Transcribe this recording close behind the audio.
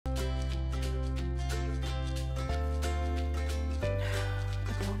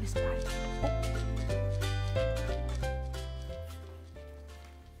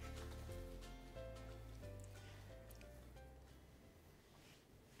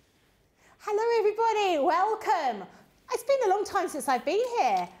Hello everybody, welcome. It's been a long time since I've been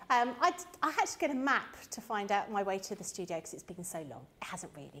here. I had to get a map to find out my way to the studio because it's been so long. It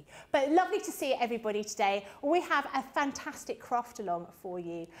hasn't really. But lovely to see everybody today. We have a fantastic craft along for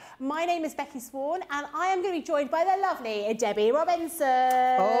you. My name is Becky Swan and I am going to be joined by the lovely Debbie Robinson.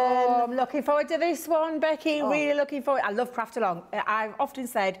 Oh, I'm looking forward to this one, Becky. Really looking forward. I love Craft Along. I've often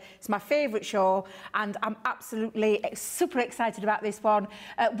said it's my favourite show and I'm absolutely super excited about this one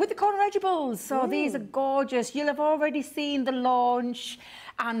with the corner edgeables. So these are gorgeous. You'll have already seen the launch.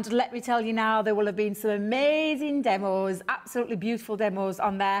 And let me tell you now, there will have been some amazing demos, absolutely beautiful demos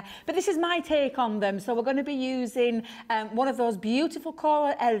on there. But this is my take on them. So we're going to be using one of those beautiful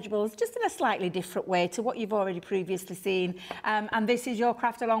corner edgeables, just in a slightly different way to what you've already previously seen. And this is your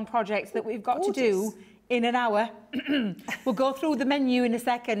Craft Along project that we've got to do in an hour. We'll go through the menu in a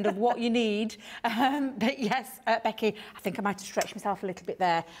second of what you need. But yes, Becky, I think I might have stretched myself a little bit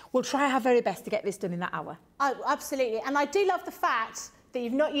there. We'll try our very best to get this done in that hour. Oh, absolutely. And I do love the fact that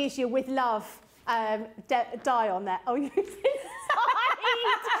you've not used your With Love dye on there. Oh, you're inside. Oh.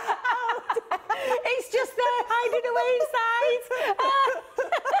 It's just there hiding away inside.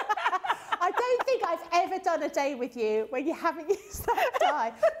 I don't think I've ever done a day with you where you haven't used that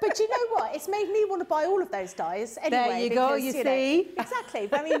dye. But you know what? It's made me want to buy all of those dyes anyway. There you go, you see. Exactly,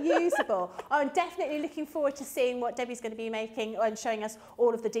 very usable. I'm definitely looking forward to seeing what Debbie's going to be making and showing us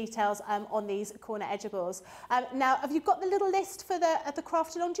all of the details on these corner edgeables. Now, have you got the little list for the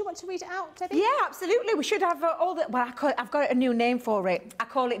Craft Along? Do you want to read it out, Debbie? Yeah, absolutely. We should have all the... Well, I've got a new name for it. I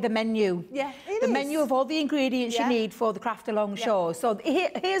call it the menu. Yeah, the menu of all the ingredients you need for the Craft Along show. So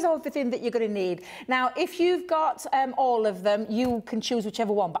here's everything that you're going to need. Now, if you've got all of them, you can choose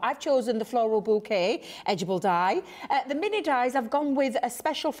whichever one. But I've chosen the Floral Bouquet edgeable die. The mini dies, I've gone with a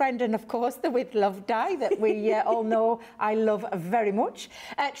special friend and, of course, the With Love die that we all know I love very much.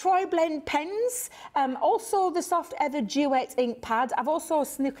 Troy Blend pens. Also, the Soft Ever Duet ink pad. I've also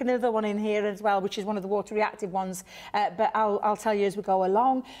snuck another one in here as well, which is one of the water reactive ones. But I'll tell you as we go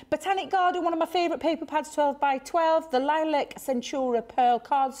along. Botanic Garden, one of my favourite paper pads, 12 by 12. The Lilac Centura Pearl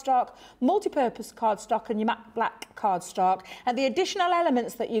cardstock. Multi-purpose cardstock and your matte black cardstock. And the additional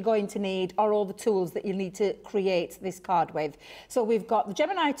elements that you're going to need are all the tools that you need to create this card with. So we've got the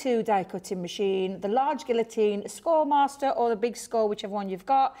Gemini 2 die cutting machine, the large guillotine, Score Master or the big score, whichever one you've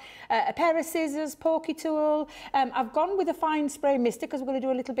got, a pair of scissors, pokey tool. I've gone with a fine spray mister because we're going to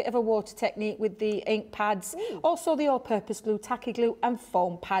do a little bit of a water technique with the ink pads. Also the all-purpose glue, tacky glue and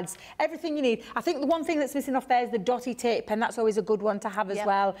foam pads. Everything you need. I think the one thing that's missing off there is the dotty tape pen. That's always a good one to have as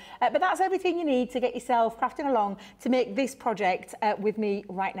well. But that's everything you need to get yourself crafting along to make this project with me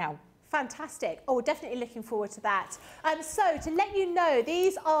right now. Fantastic. Oh, definitely looking forward to that. So to let you know,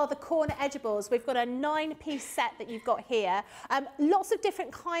 these are the corner edgeables. We've got a 9-piece set that you've got here. Lots of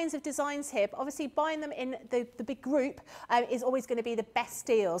different kinds of designs here, but obviously buying them in the big group is always going to be the best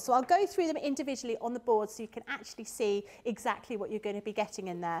deal. So I'll go through them individually on the board so you can actually see exactly what you're going to be getting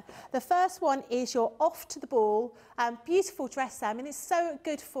in there. The first one is your Off to the Ball. Beautiful dress. I mean, it's so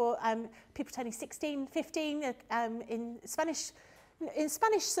good for people turning 16, 15 in Spanish. In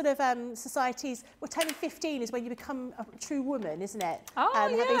Spanish sort of societies, well, turning 15 is when you become a true woman, isn't it? Oh,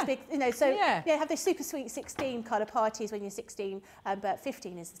 Have these big, you know, so have those super sweet 16 kind of parties when you're 16, but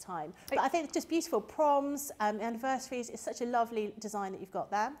 15 is the time. But I think it's just beautiful. Proms, anniversaries, it's such a lovely design that you've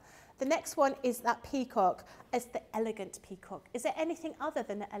got there. The next one is that peacock. It's the elegant peacock. Is there anything other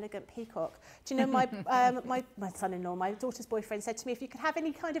than the elegant peacock? Do you know, my son-in-law, my daughter's boyfriend, said to me, if you could have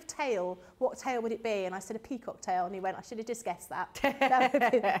any kind of tail, what tail would it be? And I said, a peacock tail. And he went, I should have just guessed that.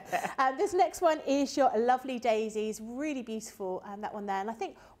 This next one is your Lovely Daisies. Really beautiful, that one there. And I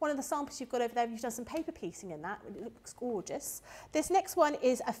think one of the samples you've got over there, you've done some paper piecing in that. It looks gorgeous. This next one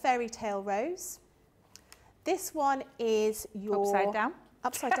is a Fairy Tale Rose. This one is your... Upside down.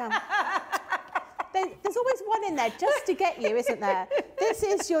 Upside down. There's always one in there just to get you, isn't there? This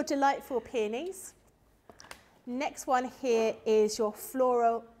is your Delightful Peonies. Next one here is your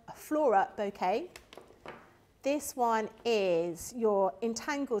Flora Bouquet. This one is your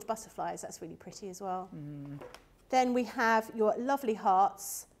Entangled Butterflies. That's really pretty as well. Then we have your Lovely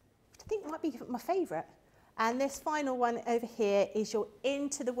Hearts, which I think might be my favourite. And this final one over here is your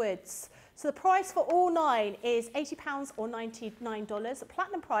Into the Woods. So the price for all 9 is £80 or $99. The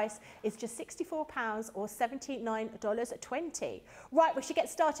platinum price is just £64 or $79.20. Right, we should get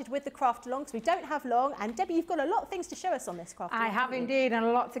started with the craft along because we don't have long. And Debbie, you've got a lot of things to show us on this craft along. I have indeed, and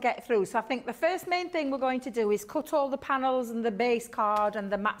a lot to get through. So I think the first main thing we're going to do is cut all the panels and the base card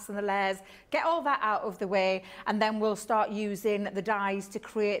and the mats and the layers, get all that out of the way, and then we'll start using the dies to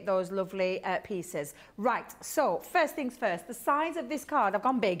create those lovely pieces. Right, so first things first, the size of this card, I've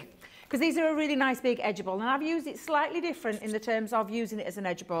gone big, because these these are a really nice big edgeable, and I've used it slightly different in the terms of using it as an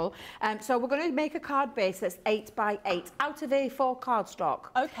edgeable. So we're going to make a card base that's 8 by 8 out of A4 cardstock.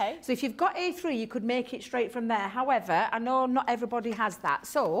 Okay. So if you've got A3, you could make it straight from there. However, I know not everybody has that.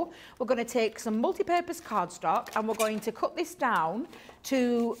 So we're going to take some multi-purpose cardstock and we're going to cut this down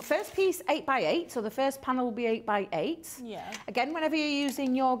to first piece 8 by 8. So the first panel will be 8 by 8. Yeah. Again, whenever you're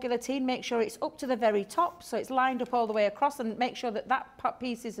using your guillotine, make sure it's up to the very top, so it's lined up all the way across, and make sure that that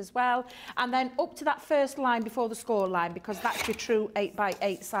piece is as well. And then up to that first line before the score line, because that's your true 8 by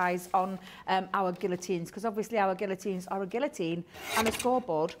 8 size on our guillotines, because obviously our guillotines are a guillotine and a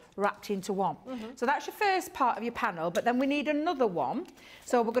scoreboard wrapped into one. So that's your first part of your panel, but then we need another one.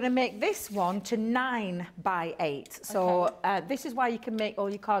 So we're going to make this one to 9 by 8. So this is why you can make all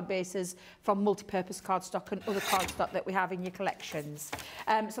your card bases from multi-purpose cardstock and other cardstock that we have in your collections.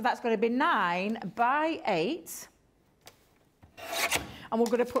 So that's going to be 9 by 8. And we're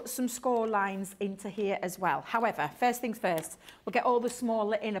going to put some score lines into here as well. However, first things first, we'll get all the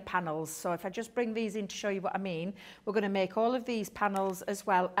smaller inner panels. So if I just bring these in to show you what I mean, we're going to make all of these panels as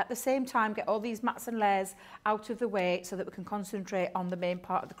well. At the same time, get all these mats and layers out of the way so that we can concentrate on the main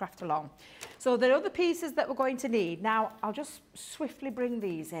part of the craft along. So there are other pieces that we're going to need. Now, I'll just swiftly bring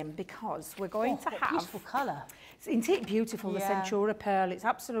these in because we're going to have... beautiful colour. Isn't it beautiful, the Centura Pearl? It's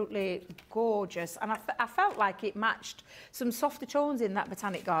absolutely gorgeous. And I felt like it matched some softer tones in that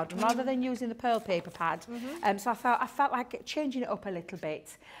Botanic Garden rather than using the pearl paper pad. So I felt like changing it up a little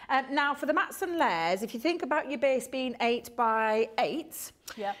bit. Now, for the mats and layers, if you think about your base being 8 by 8,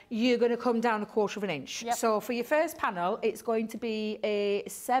 you're going to come down 1/4 inch. So for your first panel, it's going to be a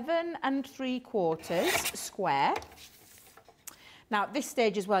 7 3/4 square. Now, at this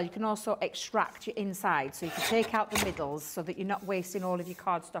stage as well, you can also extract your inside, so you can take out the middles so that you're not wasting all of your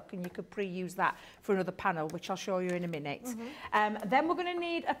cardstock, and you could pre-use that for another panel, which I'll show you in a minute. Then we're going to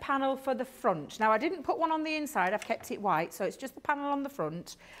need a panel for the front. Now, I didn't put one on the inside, I've kept it white, so it's just the panel on the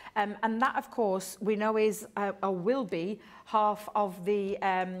front. And that, of course, we know is, or will be, half of the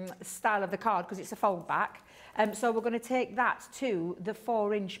style of the card, because it's a fold back. So we're going to take that to the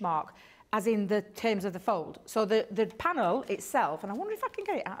 4-inch mark, as in the terms of the fold. So the panel itself, and I wonder if I can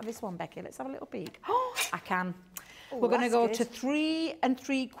get it out of this one, Becky. Let's have a little peek. Oh, I can. We're going to go to 3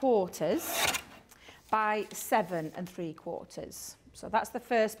 3/4 by 7 3/4. So that's the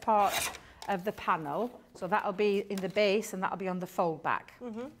first part of the panel. So that'll be in the base and that'll be on the fold back.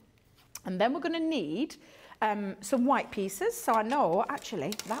 And then we're going to need some white pieces. So I know,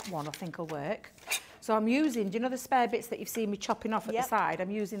 actually, that one I think will work. So I'm using, do you know the spare bits that you've seen me chopping off at the side?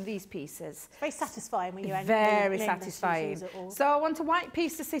 I'm using these pieces. Very satisfying when you end Very satisfying. So I want a white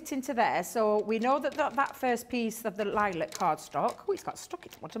piece to sit into there. So we know that that first piece of the lilac cardstock, oh, it's got stuck, it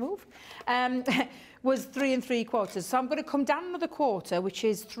doesn't want to move, was 3 3/4. So I'm going to come down another 1/4, which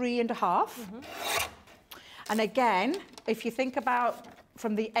is 3 1/2. And again, if you think about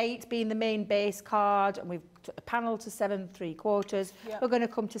from the 8 being the main base card, and we've a panel to 7 3/4, we're going to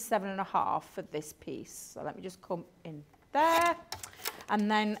come to 7 1/2 for this piece. So let me just come in there, and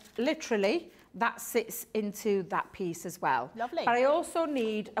then literally that sits into that piece as well. Lovely. But I also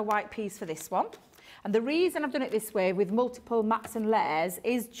need a white piece for this one, and the reason I've done it this way with multiple mats and layers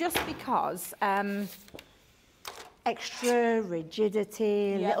is just because extra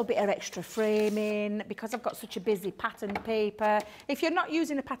rigidity, a little bit of extra framing, because I've got such a busy pattern paper. If you're not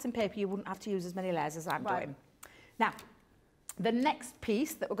using a pattern paper, you wouldn't have to use as many layers as I'm doing. Now, the next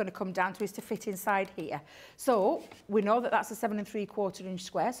piece that we're going to come down to is to fit inside here. So we know that that's a 7 3/4 inch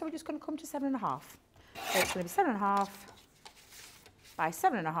square, so we're just going to come to 7 1/2. So it's going to be 7 1/2 by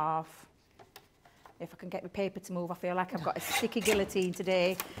 7 1/2. If I can get my paper to move, I feel like I've got a sticky guillotine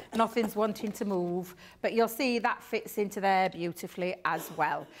today. Nothing's wanting to move, but you'll see that fits into there beautifully as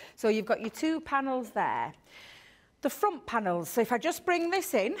well. So you've got your 2 panels there. The front panels, so if I just bring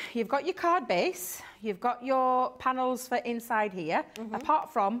this in, you've got your card base, you've got your panels for inside here,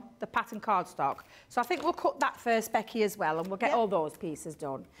 apart from the pattern cardstock. So I think we'll cut that first, Becky, as well, and we'll get all those pieces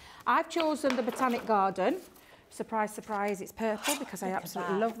done. I've chosen the Botanic Garden. Surprise, surprise, it's purple because I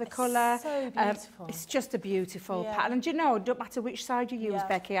absolutely love the colour. So beautiful. It's just a beautiful pattern. And do you know, it don't matter which side you use,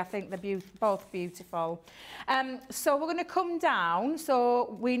 Becky, I think they're both beautiful. So we're going to come down.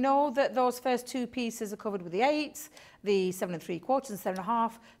 So we know that those first 2 pieces are covered with the 8, the 7 3/4 and 7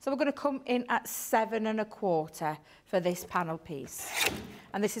 1/2. So we're going to come in at 7 1/4 for this panel piece.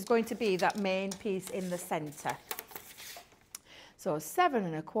 And this is going to be that main piece in the centre. So 7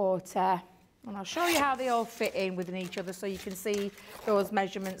 1/4. And I'll show you how they all fit in within each other so you can see those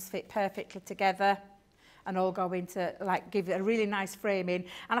measurements fit perfectly together and all go into, like, give it a really nice framing.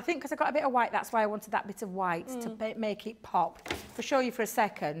 And I think because I got a bit of white, that's why I wanted that bit of white to make it pop. If I show you for a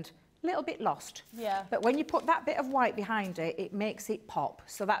second, little bit lost. Yeah. But when you put that bit of white behind it, it makes it pop.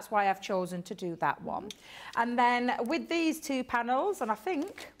 So that's why I've chosen to do that one. And then with these two panels, and I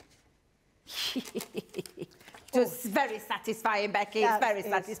think... Just very satisfying, Becky. It's very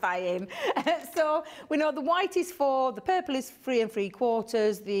satisfying. So we know the white is 4, the purple is 3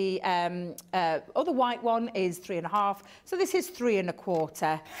 3/4, the other white one is 3 1/2. So this is 3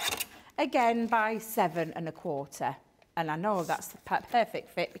 1/4. Again by 7 1/4. And I know that's the perfect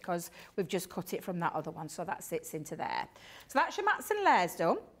fit because we've just cut it from that other one, so that sits into there. So that's your mats and layers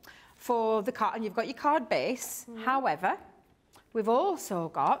done for the card, and you've got your card base. However, we've also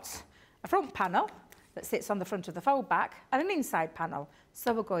got a front panel that sits on the front of the fold back and an inside panel.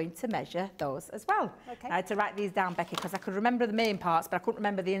 So we're going to measure those as well. Okay. I had to write these down, Becky, because I could remember the main parts, but I couldn't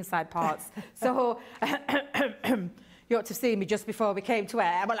remember the inside parts. So you ought to see me just before we came to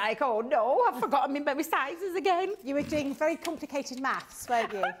air. I'm like, oh no, I've forgotten my sizes again. You were doing very complicated maths,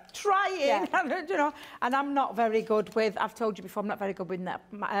 weren't you? Trying, Yeah. you know, and I'm not very good with, I've told you before, I'm not very good with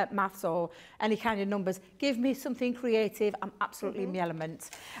maths or any kind of numbers. Give me something creative, I'm absolutely in my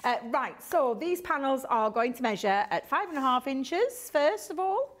element. Right, so these panels are going to measure at 5 1/2 inches, first of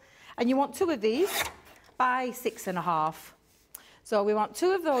all, and you want 2 of these by 6 1/2. So we want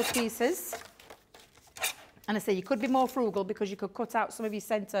 2 of those pieces. And I say you could be more frugal because you could cut out some of your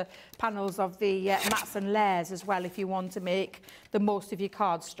centre panels of the mats and layers as well if you want to make the most of your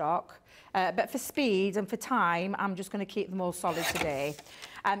cardstock. But for speed and for time, I'm just going to keep them all solid today.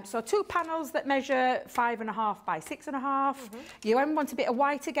 So 2 panels that measure 5 1/2 by 6 1/2. You want a bit of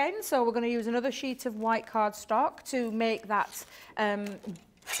white again, so we're going to use another sheet of white cardstock to make that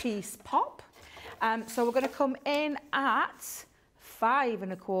piece pop. So we're going to come in at 5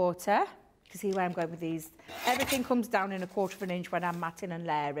 1/4. You can see where I'm going with these. Everything comes down in 1/4 of an inch when I'm matting and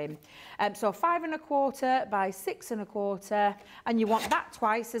layering. So 5 1/4 by 6 1/4, and you want that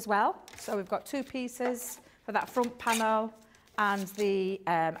twice as well. So we've got 2 pieces for that front panel and the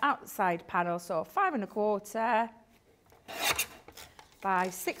outside panel. So 5 1/4 by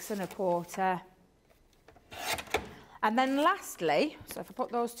 6 1/4. And then lastly, so if I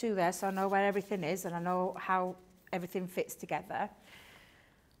put those 2 there so I know where everything is and I know how everything fits together,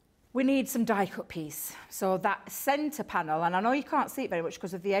 we need some die cut piece. So that centre panel, and I know you can't see it very much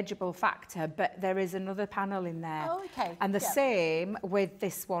because of the edgeable factor, but there is another panel in there. Oh, okay. And the same with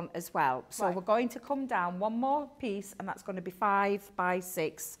this one as well. So Right. we're going to come down 1 more piece, and that's going to be 5 by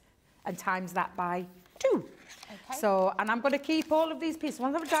 6 and times that by 2. Okay. So, and I'm going to keep all of these pieces.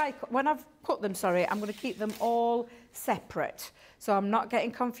 When I've cut them, sorry, I'm going to keep them all separate. So I'm not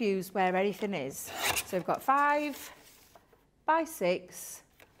getting confused where anything is. So we've got 5 by 6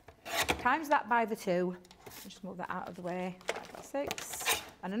 times that by the 2. I'll just move that out of the way. 5 by 6.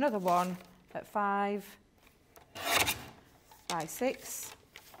 And another one at 5 by 6.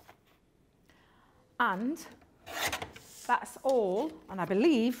 And that's all, and I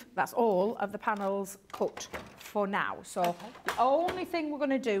believe that's all of the panels cut for now. So the only thing we're going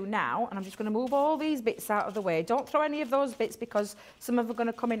to do now, and I'm just going to move all these bits out of the way. Don't throw any of those bits because some of them are going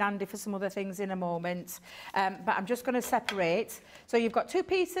to come in handy for some other things in a moment. But I'm just going to separate. So you've got 2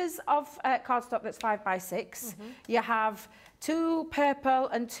 pieces of cardstock that's 5 by 6. You have 2 purple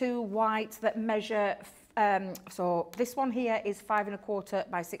and 2 white that measure. So this one here is 5 1/4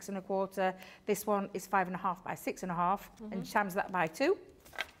 by 6 1/4. This one is 5 1/2 by 6 1/2, and times that by 2.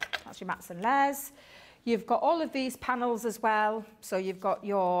 That's your mats and layers. You've got all of these panels as well. So you've got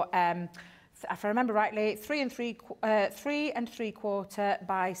your, if I remember rightly, 3 3/4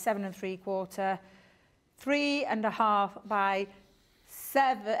 by 7 3/4, 3 1/2 by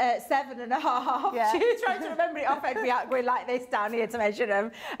 7 1/2. Yeah. She's trying to remember it off. I'd be out going like this down here to measure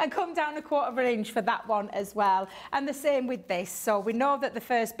them, and come down 1/4 of an inch for that one as well. And the same with this. So we know that the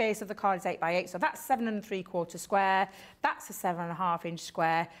first base of the card is 8 by 8. So that's 7 3/4 square. That's a 7 1/2 inch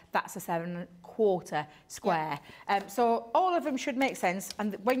square. That's a 7 1/4 square. So all of them should make sense.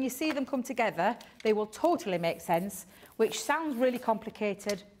 And when you see them come together, they will totally make sense, which sounds really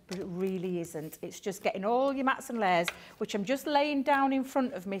complicated, but it really isn't. It's just getting all your mats and layers, which I'm just laying down in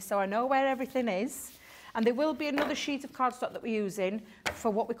front of me so I know where everything is. And there will be another sheet of cardstock that we're using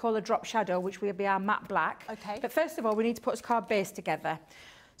for what we call a drop shadow, which will be our matte black. Okay. But first of all, we need to put this card base together.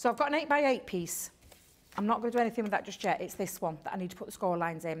 So I've got an 8 by 8 piece. I'm not going to do anything with that just yet. It's this one that I need to put the score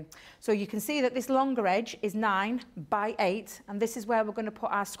lines in. So you can see that this longer edge is 9 by 8, and this is where we're going to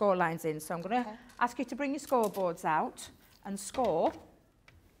put our score lines in. So I'm going to ask you to bring your scoreboards out and score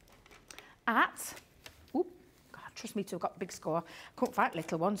at, God, trust me to have got a big score. I couldn't find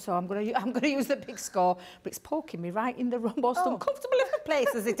little one, so I'm going to use the big score, but it's poking me right in the most uncomfortable little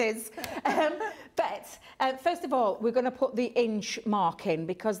place as it is. But But first of all, we're going to put the inch mark in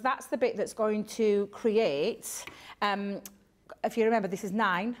because that's the bit that's going to create, if you remember, this is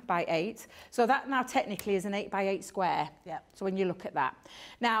 9 by 8. So that now technically is an 8 by 8 square. Yeah. So when you look at that.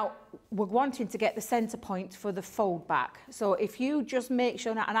 Now, we're wanting to get the centre point for the fold back. So if you just make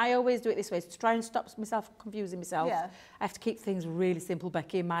sure now, and I always do it this way, to try and stop myself confusing myself. Yeah. I have to keep things really simple,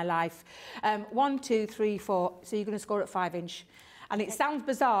 Becky, in my life. 1, 2, 3, 4. So you're going to score at 5 inch. And it sounds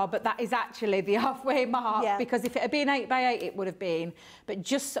bizarre, but that is actually the halfway mark. Yeah. Because if it had been 8 by 8, it would have been. But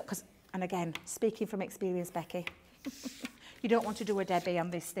just because, and again, speaking from experience, Becky, you don't want to do a Debbie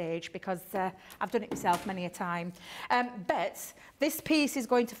on this stage because I've done it myself many a time. But this piece is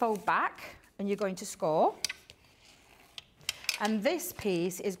going to fold back and you're going to score. And this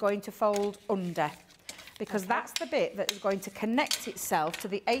piece is going to fold under because that's the bit that is going to connect itself to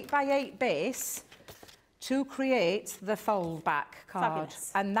the 8 by 8 base to create the fold back card.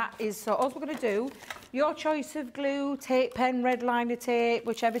 Fabulous. And that is, so all we're going to do, your choice of glue, tape pen, red liner tape,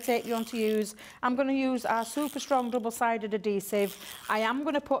 whichever tape you want to use. I'm going to use our super strong double-sided adhesive. I am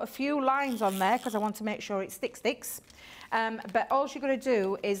going to put a few lines on there because I want to make sure it sticks. But all you're going to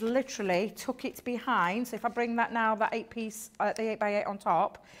do is literally tuck it behind. So if I bring that now, that 8 piece, the 8 by 8 on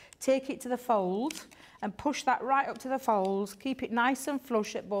top, take it to the fold and push that right up to the folds. Keep it nice and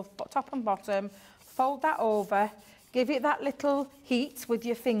flush at both top and bottom. Fold that over, give it that little heat with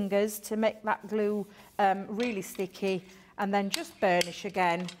your fingers to make that glue really sticky, and then just burnish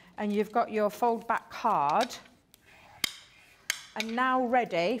again, and you've got your fold back card. And now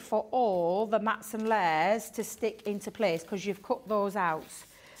ready for all the mats and layers to stick into place because you've cut those out.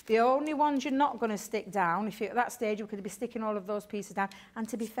 The only ones you're not going to stick down, if you're at that stage, you could be sticking all of those pieces down. And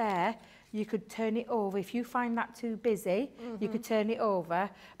to be fair, you could turn it over. If you find that too busy, you could turn it over.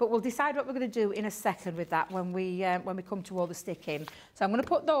 But we'll decide what we're going to do in a second with that when we come to all the sticking. So I'm going to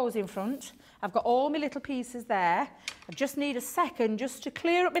put those in front. I've got all my little pieces there. I just need a second just to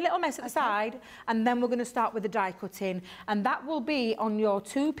clear up my little mess at the side. And then we're going to start with the die cutting. And that will be on your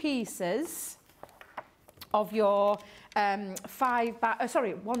 2 pieces of your 5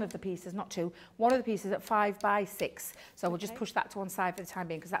 by, one of the pieces, not 2, one of the pieces at 5 by 6. So we'll just push that to one side for the time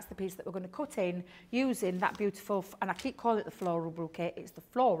being because that's the piece that we're going to cut in using that beautiful, and I keep calling it the floral bouquet, it's the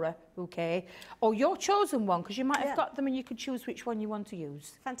Flora bouquet, or your chosen one because you might have got them and you could choose which one you want to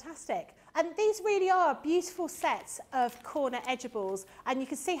use. Fantastic. And these really are beautiful sets of corner edgeables, and you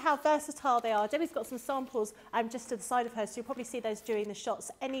can see how versatile they are. Debbie's got some samples just to the side of her, so you'll probably see those during the shots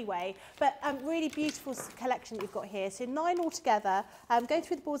anyway. But really beautiful collection that you've got here. So 9 altogether. Go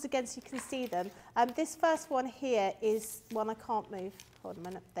through the boards again so you can see them. This first one here is one I can't move. Hold on a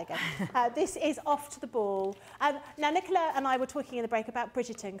minute, there you go. This is Off to the Ball. Now, Nicola and I were talking in the break about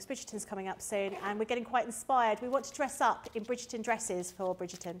Bridgerton, because Bridgerton's coming up soon, and we're getting quite inspired. We want to dress up in Bridgerton dresses for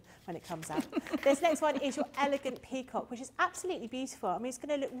Bridgerton when it comes out. This next one is your Elegant Peacock, which is absolutely beautiful. I mean, it's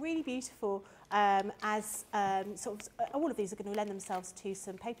going to look really beautiful as all of these are going to lend themselves to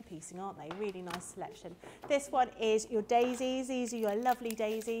some paper piecing, aren't they? Really nice selection. This one is your daisies. These are your lovely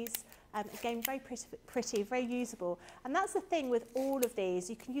daisies. Again, very pretty, very usable. And that's the thing with all of these.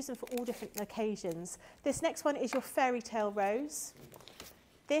 You can use them for all different occasions. This next one is your Fairy Tale Rose.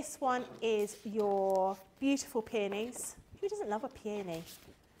 This one is your beautiful peonies. Who doesn't love a peony?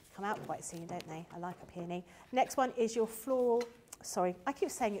 Come out quite soon, don't they? I like a peony. Next one is your floral, sorry, I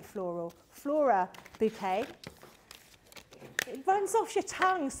keep saying it floral, Flora bouquet. It runs off your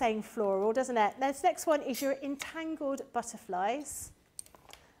tongue saying floral, doesn't it? This next one is your entangled butterflies.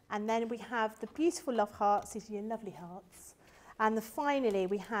 And then we have the beautiful love hearts, these are your lovely hearts. And finally,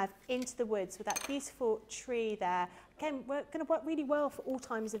 we have Into the Woods with that beautiful tree there. Again, we're going to work really well for all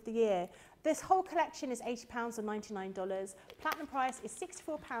times of the year. This whole collection is £80 or $99. Platinum price is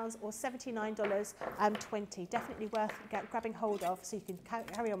 £64 or $79.20. Definitely worth grabbing hold of so you can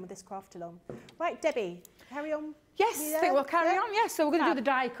carry on with this craft along. Right, Debbie, carry on. Yes, I think we'll carry on. Yes, so we're going to do the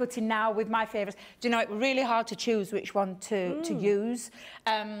die cutting now with my favourites. Do you know, it was really hard to choose which one to use.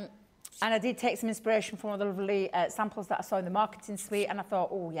 And I did take some inspiration from all the lovely samples that I saw in the marketing suite, and I thought,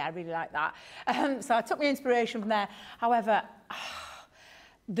 oh yeah, I really like that. So I took my inspiration from there. However,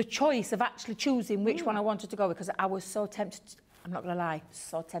 the choice of actually choosing which one I wanted to go with, because I was so tempted, I'm not going to lie,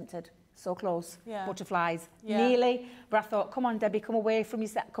 so tempted. So close, butterflies, nearly. But I thought, come on, Debbie, come away from your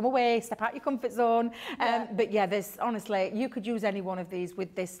come away, step out your comfort zone. But yeah, there's honestly, you could use any one of these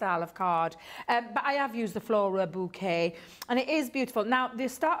with this style of card. But I have used the Flora bouquet, and it is beautiful. Now, the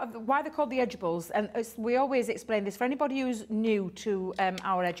start of why they're called the edgeables, and we always explain this for anybody who's new to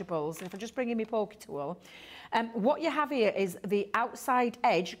our edgeables. And if I just bring in my pokey tool, what you have here is the outside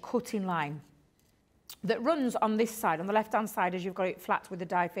edge cutting line. that runs on this side, on the left-hand side, as you've got it flat with the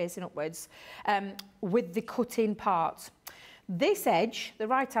die facing upwards, with the cut-in part. This edge, the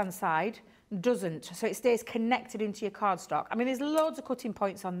right-hand side, doesn't, so it stays connected into your cardstock. I mean, there's loads of cutting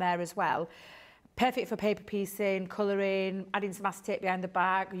points on there as well. Perfect for paper piecing, colouring, adding some acetate behind the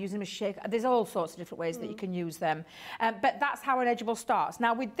back, using them as shake. There's all sorts of different ways that you can use them. But that's how an edgeable starts.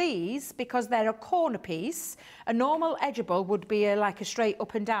 Now with these, because they're a corner piece, a normal edgeable would be like a straight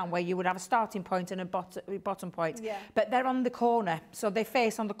up and down where you would have a starting point and a bottom point. Yeah. But they're on the corner, so they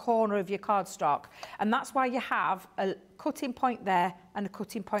face on the corner of your cardstock. And that's why you have a cutting point there and a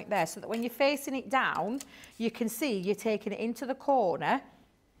cutting point there, so that when you're facing it down, you can see you're taking it into the corner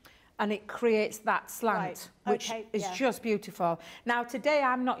and it creates that slant, which is just beautiful. Now, today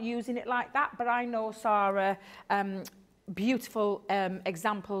I'm not using it like that, but I know Sarah, beautiful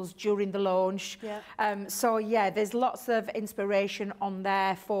examples during the launch. So yeah, there's lots of inspiration on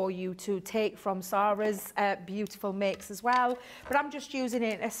there for you to take from Sarah's beautiful makes as well. But I'm just using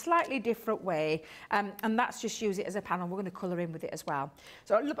it in a slightly different way, and that's just use it as a panel. We're going to colour in with it as well.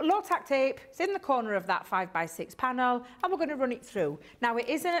 So low tack tape, it's in the corner of that 5x6 panel, and we're going to run it through. Now it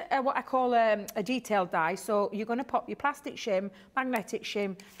is what I call a detailed die, so you're going to pop your plastic shim, magnetic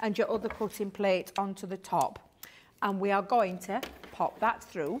shim, and your other cutting plate onto the top. And we are going to pop that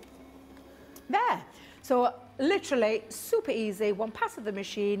through there. So literally super easy, one pass of the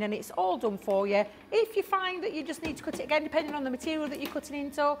machine and it's all done for you. If you find that you just need to cut it again, depending on the material that you're cutting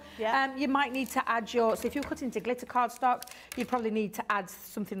into, you might need to add your, so if you're cutting into glitter cardstock, you'd probably need to add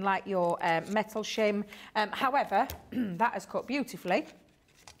something like your metal shim. However, that has cut beautifully.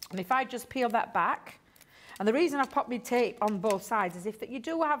 And if I just peel that back, and the reason I've popped my tape on both sides is if that you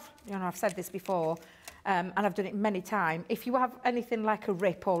do have, you know, I've said this before, and I've done it many times, if you have anything like a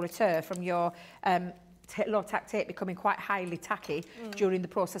rip or a tear from your low tack tape becoming quite highly tacky during the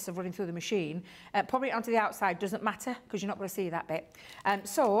process of running through the machine, popping it onto the outside doesn't matter because you're not going to see that bit.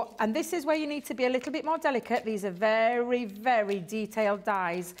 And this is where you need to be a little bit more delicate. These are very, very detailed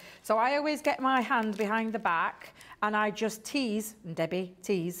dies. So I always get my hand behind the back and I just tease, and Debbie,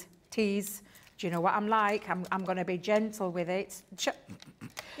 tease. Do you know what I'm like? I'm going to be gentle with it.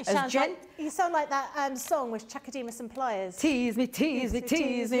 You sound like that song with Chakademus and Pliers. Tease me, tease me,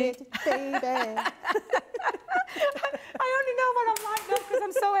 tease me, baby. I only know what I'm like though because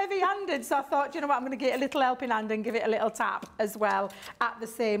I'm so heavy-handed. So I thought, you know what, I'm going to get a little helping hand and give it a little tap as well at the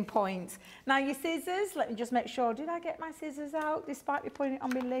same point. Now your scissors, let me just make sure. Did I get my scissors out despite me putting it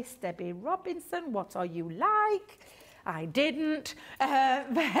on my list? Debbie Robinson, what are you like? I didn't,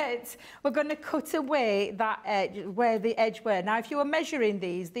 but we're going to cut away that edge, where the edge were. Now, if you were measuring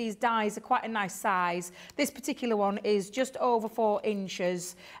these dies are quite a nice size. This particular one is just over 4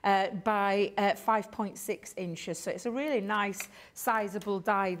 inches by 5.6 inches. So it's a really nice, sizable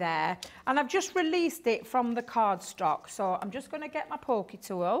die there. And I've just released it from the cardstock. So I'm just going to get my pokey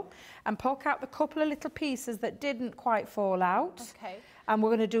tool and poke out the couple of little pieces that didn't quite fall out. Okay. And we're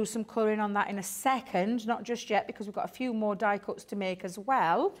going to do some colouring on that in a second, not just yet, because we've got a few more die cuts to make as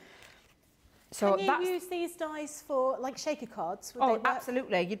well. So can you use these dies for, like, shaker cards? Oh,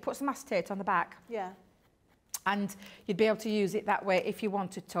 absolutely. You'd put some acetate on the back. Yeah. And you'd be able to use it that way if you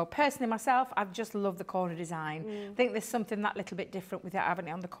wanted to. Personally, myself, I just love the corner design. I think there's something that little bit different without having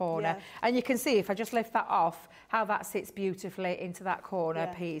it on the corner. And you can see, if I just lift that off, how that sits beautifully into that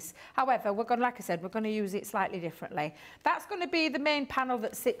corner piece. However, we're going to, like I said, we're going to use it slightly differently. That's going to be the main panel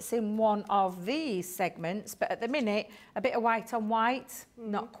that sits in one of these segments, but at the minute, a bit of white on white,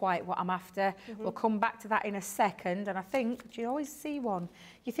 not quite what I'm after. We'll come back to that in a second, and I think, do you always see one?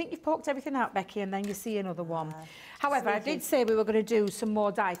 You think you've poked everything out, Becky, and then you see another one. However, I did say we were going to do some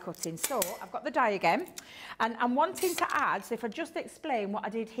more die cutting. So I've got the die again, and I'm wanting to add, so if I just explain what I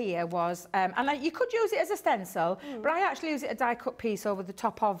did here was, and you could use it as a stencil, but I actually use it a die cut piece over the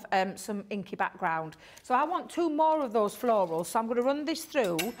top of some inky background. So I want 2 more of those florals, so I'm going to run this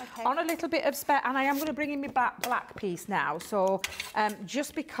through on a little bit of spare, and I am going to bring in my black piece now. So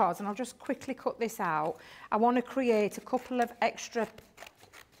just because, and I'll just quickly cut this out, I want to create a couple of extra,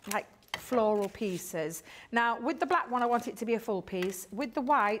 like, floral pieces. Now, with the black one, I want it to be a full piece. With the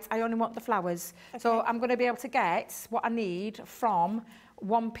white, I only want the flowers. So I'm going to be able to get what I need from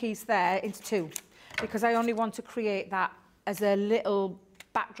 1 piece there into 2, because I only want to create that as a little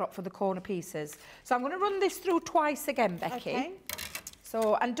backdrop for the corner pieces. So I'm going to run this through twice again, Becky.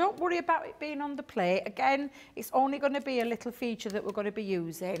 So, and don't worry about it being on the plate. Again, it's only going to be a little feature that we're going to be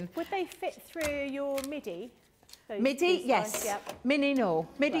using. Would they fit through your MIDI? MIDI, yes. Mini, no.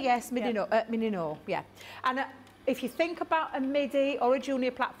 MIDI, yes. MIDI, no. Mini, no. Yeah. And if you think about a MIDI or a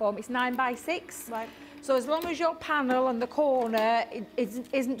junior platform, it's 9x6. Right. So as long as your panel on the corner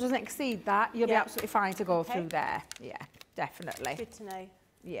doesn't exceed that, you'll be absolutely fine to go through there. Yeah, definitely. Good to know.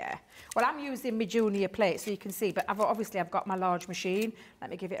 Yeah. Well, I'm using my junior plate so you can see, but obviously I've got my large machine. Let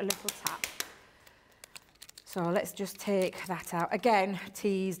me give it a little tap. So let's just take that out. Again,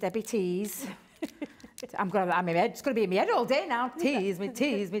 tease, Debbie, tease. It's going to be in my head all day now. Tease me,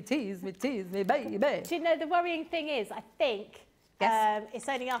 tease me, tease me, tease me, baby. Do you know, the worrying thing is, I think, yes. It's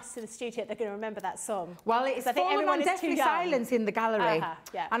only us in the studio that are going to remember that song. Well, it's fallen on deathly silence in the gallery.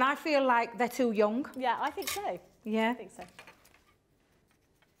 Yeah. And I feel like they're too young. Yeah, I think so. Yeah. I think so.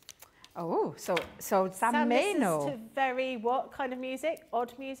 Oh, so Sam may know. Listens to very what kind of music?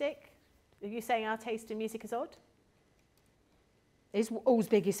 Odd music? Are you saying our taste in music is odd? Who's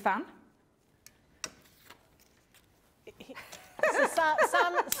biggest fan? So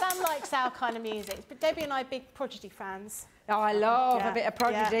Sam likes our kind of music, but Debbie and I are big Prodigy fans. Oh, I love a bit of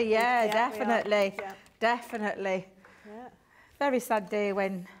Prodigy. Yeah, definitely. Yeah. Definitely. Yeah. Very sad day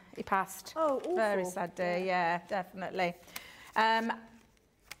when he passed. Oh, awful. Very sad day, yeah, definitely.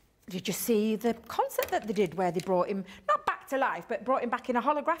 Did you see the concert that they did where they brought him, not back to life, but brought him back in a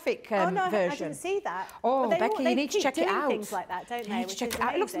holographic oh, no, version? I didn't see that. Oh, Becky, you need to check it out. Things like that, don't they? You need to check it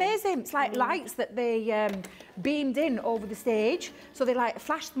out. It looks amazing. It's like lights that they beamed in over the stage. So they like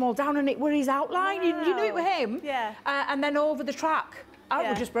flashed them all down and it were his outline. Wow. You knew it was him. Yeah. And then over the track. That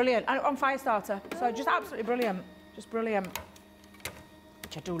was just brilliant. And on Firestarter. So just absolutely brilliant. Just brilliant.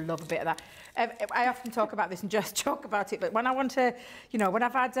 Which I do love a bit of that. I often talk about this and just joke about it, but when I want to, you know, when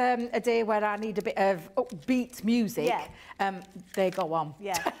I've had a day where I need a bit of upbeat music, they go on.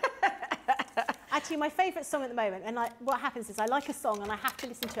 Yeah. Actually, my favourite song at the moment, and what happens is I like a song and I have to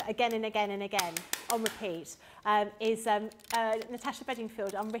listen to it again and again and again on repeat, is Natasha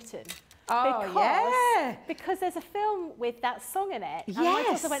Bedingfield, Unwritten. Oh, because there's a film with that song in it. And I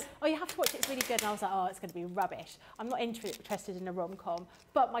also went, oh, you have to watch it, it's really good. And I was like, oh, it's going to be rubbish. I'm not interested in a rom-com.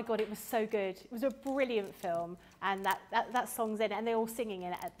 But my God, it was so good. It was a brilliant film. And that song's in it. And they're all singing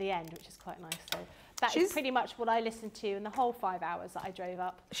in it at the end, which is quite nice. So that is pretty much what I listened to in the whole 5 hours that I drove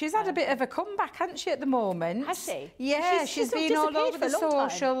up. She's had a bit of a comeback, hasn't she, at the moment? Has she? Yeah, she's been all over the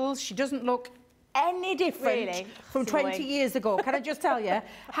socials. She doesn't look any different from 20 years ago. Can I just tell you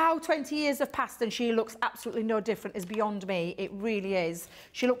how 20 years have passed and she looks absolutely no different is beyond me. It really is.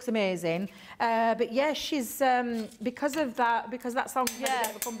 She looks amazing. But yeah, she's because that song had a bit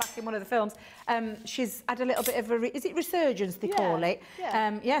of a comeback in one of the films. She's had a little bit of a is it resurgence they call it?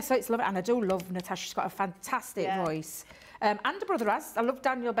 Yeah. So it's lovely, and I do love Natasha. She's got a fantastic voice. And the brother has. I love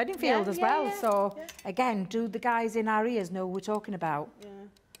Daniel Bedingfield as well. So again, do the guys in our ears know what we're talking about? Yeah.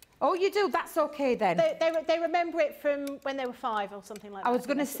 Oh, you do? That's okay then. They remember it from when they were 5 or something like that. I was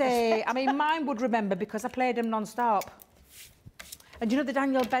going to say, I mean, mine would remember because I played them non-stop. And you know the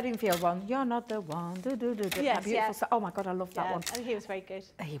Daniel Bedingfield one? You're not the one. Yes, beautiful song. Oh my God, I love that one. And he was very good.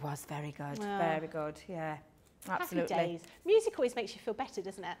 He was very good. Very good, yeah. Absolutely. Happy days. Music always makes you feel better,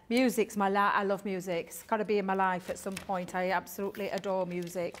 doesn't it? Music's my life. I love music. It's got to be in my life at some point. I absolutely adore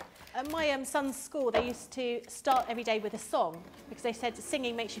music. At my son's school, they used to start every day with a song because they said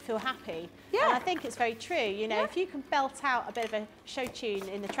singing makes you feel happy. Yeah. And I think it's very true. You know, if you can belt out a bit of a show tune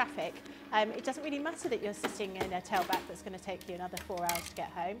in the traffic, it doesn't really matter that you're sitting in a tailback that's going to take you another 4 hours to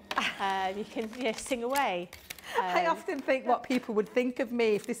get home. You can sing away. I often think what people would think of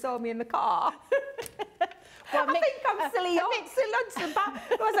me if they saw me in the car. Well, I think I'm silly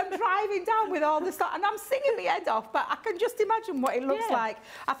as I'm driving down with all the stuff and I'm singing my head off, but I can just imagine what it looks like.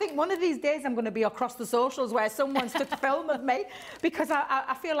 I think one of these days I'm going to be across the socials where someone's took a film of me because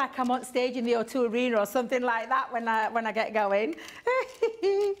I feel like I'm on stage in the O2 Arena or something like that when I get going.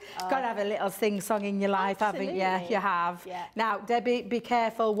 Got to have a little sing-song in your life, haven't you? You have. Yeah. Now, Debbie, be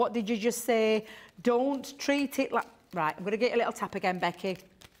careful. What did you just say? Don't treat it like... Right, I'm going to get a little tap again, Becky.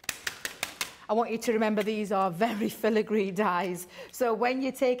 I want you to remember these are very filigree dies. So when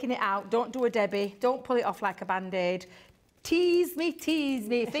you're taking it out, don't do a Debbie. Don't pull it off like a Band-Aid. Tease me, tease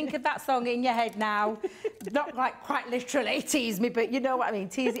me. Think of that song in your head now. Not like quite literally tease me, but you know what I mean.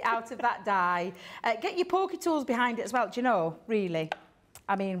 Tease it out of that die. Get your pokey tools behind it as well. Do you know? Really.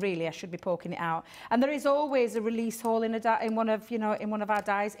 I mean, really, I should be poking it out. And there is always a release hole in one of our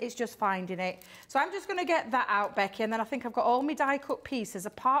dies. It's just finding it. So I'm just going to get that out, Becky, and then I think I've got all my die cut pieces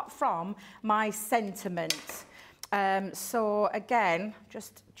apart from my sentiment. So again,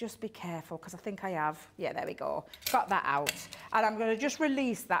 just be careful because I think I have. Yeah, there we go. Got that out. And I'm going to just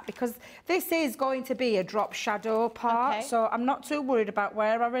release that because this is going to be a drop shadow part. Okay. So I'm not too worried about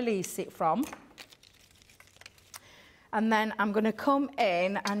where I release it from. And then I'm going to come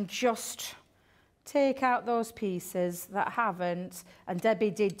in and just take out those pieces that haven't, and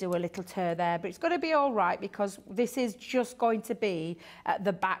Debbie did do a little tear there, but it's going to be all right because this is just going to be at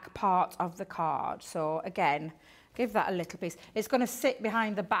the back part of the card. So again, give that a little piece. It's going to sit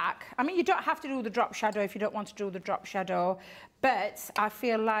behind the back. I mean, you don't have to do the drop shadow if you don't want to do the drop shadow, but I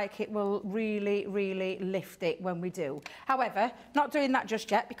feel like it will really, really lift it when we do. However, not doing that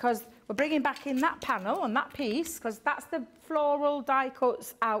just yet because we're bringing back in that panel and that piece because that's the floral die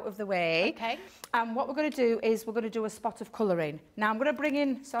cuts out of the way. Okay. And what we're going to do is we're going to do a spot of colouring. Now I'm going to bring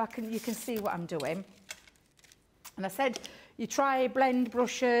in so you can see what I'm doing. And I said, you try blend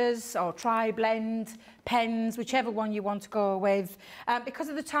brushes or try blend pens, whichever one you want to go with. Because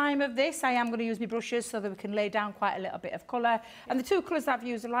of the time of this, I am going to use my brushes so that we can lay down quite a little bit of colour. And the two colours I've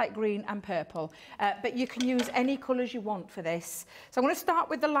used are light green and purple. But you can use any colours you want for this. So I'm going to start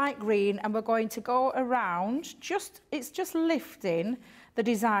with the light green and we're going to go around, it's just lifting the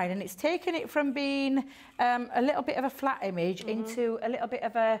design, and it's taken it from being a little bit of a flat image into a little bit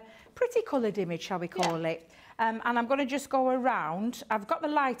of a pretty coloured image, shall we call it. And I'm going to just go around. I've got the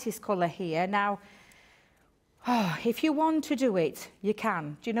lightest colour here. Now, if you want to do it, you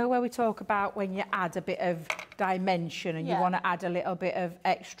can. Do you know where we talk about when you add a bit of dimension and you want to add a little bit of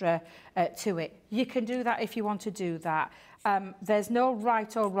extra to it? You can do that if you want to do that. There's no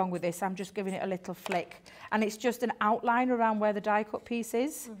right or wrong with this. I'm just giving it a little flick. And it's just an outline around where the die cut piece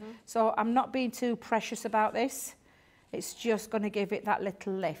is. So I'm not being too precious about this. It's just going to give it that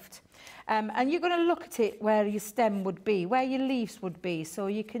little lift. And you're going to look at it where your stem would be, where your leaves would be, so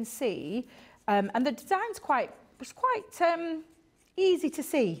you can see. And the design's quite easy to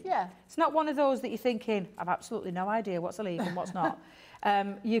see. Yeah. It's not one of those that you're thinking, I've absolutely no idea what's a leaf and what's not.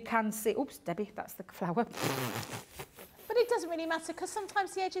 You can see, oops, Debbie, that's the flower. But it doesn't really matter because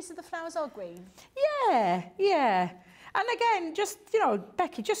sometimes the edges of the flowers are green. Yeah, yeah. And again, just, you know,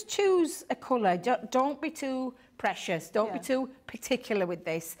 Becky, just choose a colour. Don't be too precious. Don't be too particular with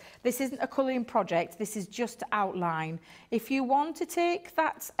this. This isn't a colouring project. This is just to outline. If you want to take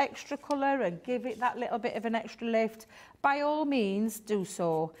that extra colour and give it that little bit of an extra lift, by all means, do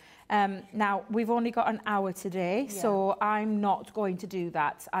so. Now, we've only got an hour today, so I'm not going to do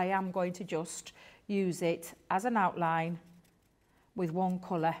that. I am going to just use it as an outline with one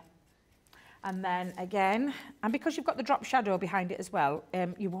colour. And then again, and because you've got the drop shadow behind it as well,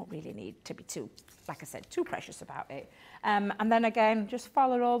 you won't really need to be too, like I said, too precious about it. And then again, just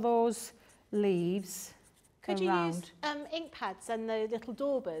follow all those leaves Could around. you use ink pads and the little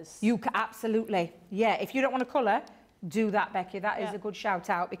daubers? You can, absolutely. Yeah, if you don't want to colour, do that, Becky. That is a good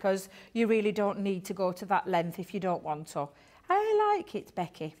shout out because you really don't need to go to that length if you don't want to. I like it,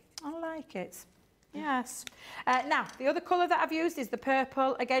 Becky. I like it. Yes. Now, the other colour that I've used is the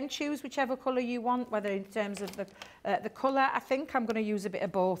purple. Again, choose whichever colour you want, whether in terms of the colour. I think I'm going to use a bit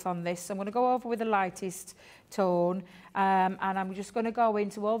of both on this. So I'm going to go over with the lightest tone and I'm just going to go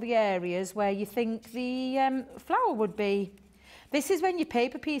into all the areas where you think the flower would be. This is when your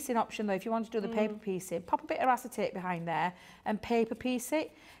paper piecing option, though, if you want to do the paper piecing, pop a bit of acetate behind there and paper piece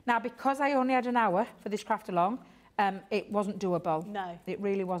it. Now, because I only had an hour for this craft along, it wasn't doable. No. It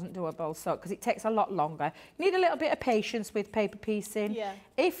really wasn't doable, so because it takes a lot longer. You need a little bit of patience with paper piecing. Yeah.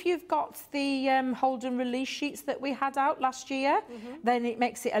 If you've got the hold and release sheets that we had out last year, then it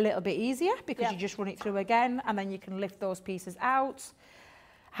makes it a little bit easier because you just run it through again and then you can lift those pieces out.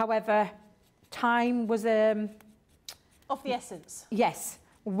 However, time was... of the essence. Yes,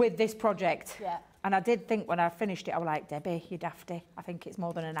 with this project. Yeah. And I did think when I finished it, I was like, Debbie, you dafty. I think it's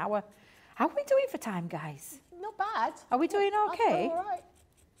more than an hour. How are we doing for time, guys? Not bad. Are we doing okay? All right.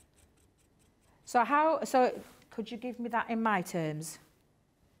 So could you give me that in my terms?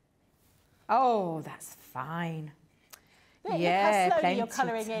 Oh, that's fine. Look how slowly you're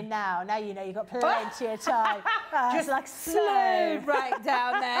colouring in now. Now you know you've got plenty of time. Just like slow right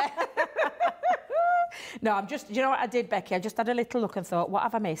down there. No, I'm just, you know what I did, Becky? I just had a little look and thought, what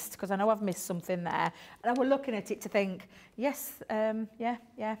have I missed? Because I know I've missed something there. And I was looking at it to think, yes,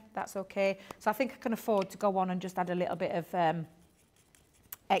 yeah, that's okay. So I think I can afford to go on and just add a little bit of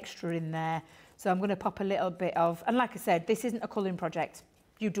extra in there. So I'm going to pop a little bit of, and like I said, this isn't a colouring project.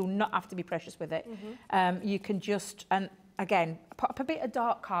 You do not have to be precious with it. You can just, and again, pop a bit of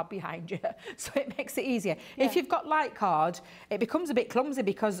dark card behind you so it makes it easier. Yeah. If you've got light card, it becomes a bit clumsy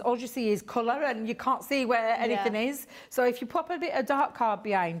because all you see is colour and you can't see where anything is. So if you pop a bit of dark card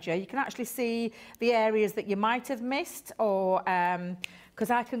behind you, you can actually see the areas that you might have missed, or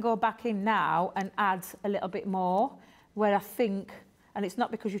because I can go back in now and add a little bit more where I think, and it's not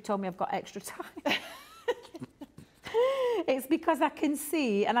because you told me I've got extra time. It's because I can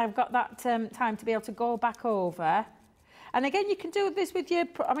see and I've got that time to be able to go back over. And again, you can do this with your,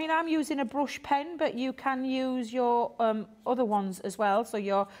 I mean, I'm using a brush pen, but you can use your other ones as well. So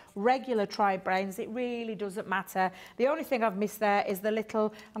your regular tri-brains, it really doesn't matter. The only thing I've missed there is the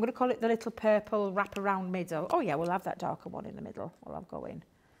little, I'm going to call it the little purple wrap around middle. Oh yeah, we'll have that darker one in the middle. I'll go in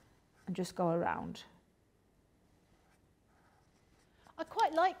and just go around. I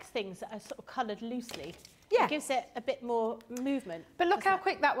quite like things that are sort of coloured loosely. Yeah. It gives it a bit more movement. But look how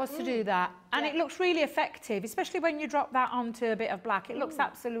quick that was to do that. And Yeah. it looks really effective, especially when you drop that onto a bit of black. It looks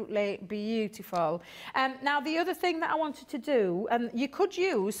absolutely beautiful. Now, the other thing that I wanted to do, you could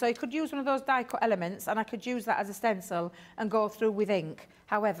use, so you could use one of those die cut elements, and I could use that as a stencil and go through with ink.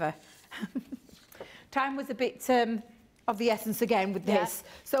 However, time was a bit of the essence again with this.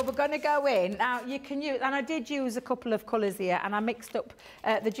 So we're going to go in. Now, you can use, and I did use a couple of colours here, and I mixed up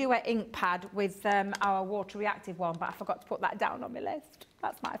the Duet ink pad with our water reactive one, but I forgot to put that down on my list.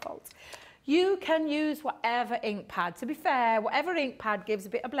 That's my fault. You can use whatever ink pad. To be fair, whatever ink pad gives a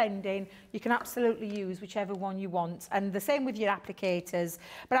bit of blending, you can absolutely use whichever one you want. And the same with your applicators.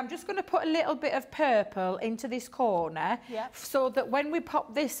 But I'm just going to put a little bit of purple into this corner so that when we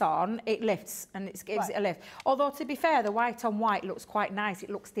pop this on, it lifts and it gives it a lift. Although, to be fair, the white on white looks quite nice. It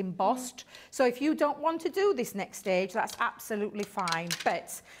looks embossed. So if you don't want to do this next stage, that's absolutely fine.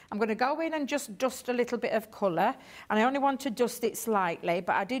 But I'm going to go in and just dust a little bit of colour. And I only want to dust it slightly,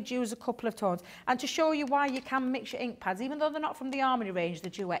 but I did use a couple of tones. And to show you why you can mix your ink pads, even though they're not from the Harmony range, the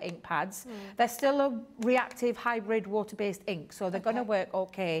Duet ink pads, they're still a reactive hybrid water-based ink, so they're going to work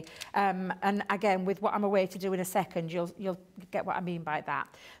okay. And again, with what I'm away to do in a second, you'll get what I mean by that.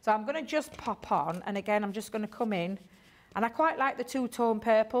 So I'm going to just pop on, and again, I'm just going to come in. And I quite like the two-tone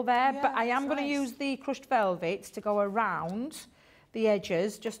purple there, but I am going to use the crushed velvet to go around the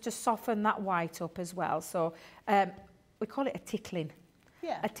edges just to soften that white up as well. So we call it a tickling.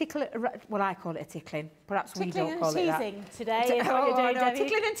 Yeah. A tickle, well, I call it a tickling. Perhaps we don't call it that. Tickling and teasing today is what you're doing, no, Debbie.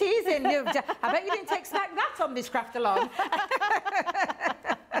 tickling and teasing. I bet you didn't text like that on this craft along.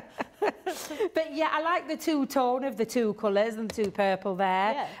 But yeah, I like the two-tone of the two colours and the two purple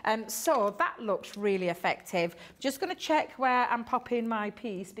there. Yeah. So that looks really effective. Just going to check where I'm popping my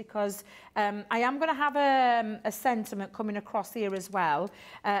piece because I am going to have a sentiment coming across here as well.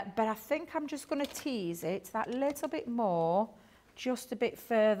 But I think I'm just going to tease it that little bit more. Just a bit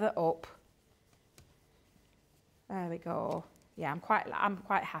further up. There we go. Yeah, I'm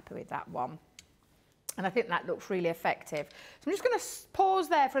quite happy with that one. And I think that looks really effective. So I'm just going to pause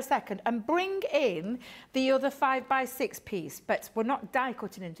there for a second and bring in the other 5x6 piece. But we're not die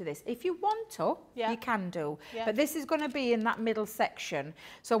cutting into this. If you want to, you can do. Yeah. But this is going to be in that middle section.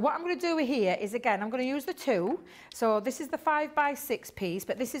 So what I'm going to do here is, again, I'm going to use the 2. So this is the 5x6 piece,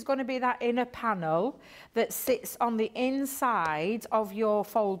 but this is going to be that inner panel that sits on the inside of your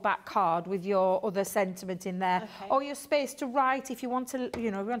fold back card with your other sentiment in there. Okay. Or your space to write if you want to,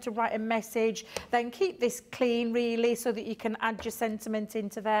 you know, if you want to write a message, then keep this clean really so that you can add your sentiment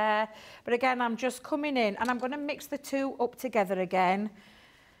into there. But again, I'm just coming in and I'm going to mix the two up together again,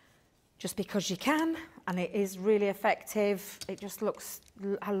 just because you can, and it is really effective. It just looks,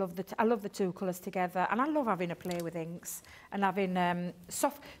 I love the two colours together, and I love having a play with inks and having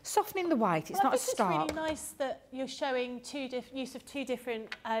softening the white. It's not a stark. I think it's really nice that you're showing use of two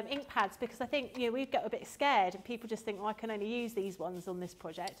different ink pads, because I think, you know, we get a bit scared and people just think, oh, I can only use these ones on this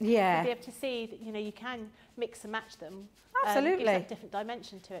project. Yeah. To be able to see that, you know, you can mix and match them. Absolutely. Gives a different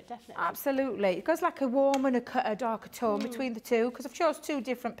dimension to it, definitely. Absolutely. It goes like a warm and a darker tone between the two, because I've chose two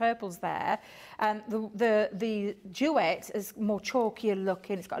different purples there. And the Duet is more chalkier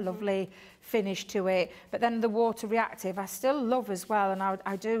looking. It's got a lovely finish to it. But then the water reactive, I still love as well. And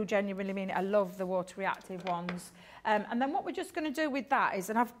I do genuinely mean it. I love the water reactive ones. And then what we're just going to do with that is,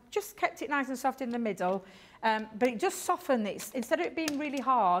 and I've just kept it nice and soft in the middle, but it just softened it. Instead of it being really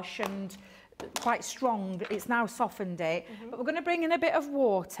harsh and quite strong, it's now softened it. But we're going to bring in a bit of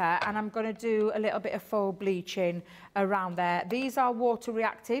water, and I'm going to do a little bit of faux bleaching around there. These are water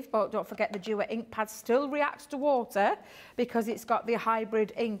reactive, but don't forget the Duet ink pad still reacts to water because it's got the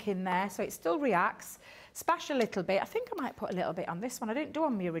hybrid ink in there, so it still reacts. Splash a little bit. I think I might put a little bit on this one. I didn't do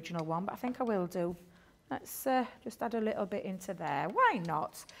on the original one, but I think I will do. Let's just add a little bit into there. Why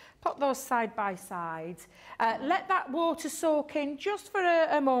not? Pop those side by side. Let that water soak in just for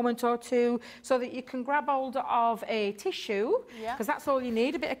a moment or two so that you can grab hold of a tissue, because that's all you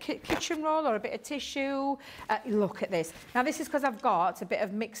need, a bit of kitchen roll or a bit of tissue. Look at this. Now, this is because I've got a bit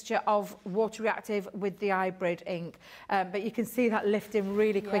of mixture of water reactive with the hybrid ink, but you can see that lifting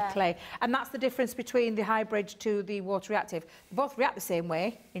really quickly. And that's the difference between the hybrid to the water reactive. They both react the same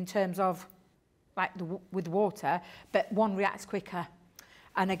way in terms of like with water, but one reacts quicker.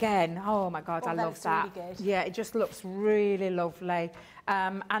 And again, oh my God, I love that. Really good. Yeah, it just looks really lovely.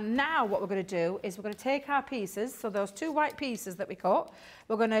 And now what we're going to do is we're going to take our pieces, so those 2 white pieces that we cut,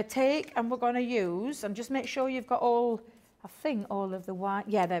 we're going to take and we're going to use, and just make sure you've got all, I think all of the white,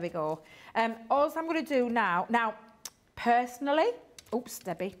 yeah, there we go. All I'm going to do now, personally, oops,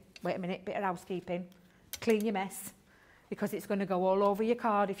 Debbie, wait a minute, bit of housekeeping, clean your mess, because it's going to go all over your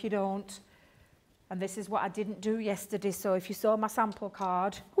card if you don't. And this is what I didn't do yesterday, so if you saw my sample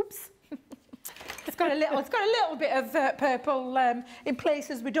card, oops, it's got a little bit of purple in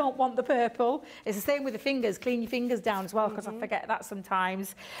places we don't want the purple. It's the same with the fingers. Clean your fingers down as well, because I forget that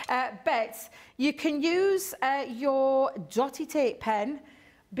sometimes. But you can use your dotty tape pen,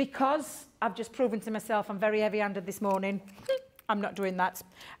 because I've just proven to myself I'm very heavy-handed this morning. I'm not doing that.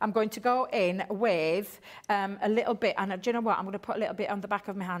 I'm going to go in with a little bit, and do you know what? I'm going to put a little bit on the back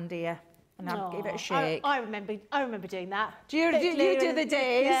of my hand here. And I'll give it a shake. I remember doing that. Do you do the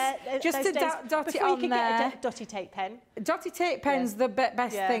days? Yeah, just to dot it on you could there. Get a dotty tape pen. Dotty tape pen's the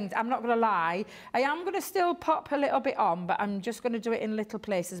best thing. I'm not going to lie. I am going to still pop a little bit on, but I'm just going to do it in little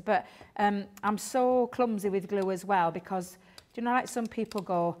places. But I'm so clumsy with glue as well, because do you know, like some people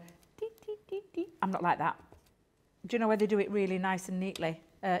go, dee, dee, dee, dee. I'm not like that. Do you know where they do it really nice and neatly?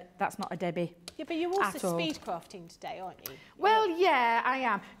 That's not a Debbie. Yeah, but you're also speed crafting today, aren't you? Well, yeah, I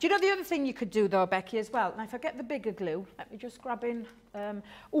am. Do you know the other thing you could do though, Becky, as well? Now, if I get the bigger glue, let me just grab in.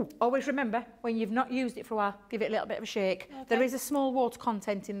 Always remember, when you've not used it for a while, give it a little bit of a shake. Okay. There is a small water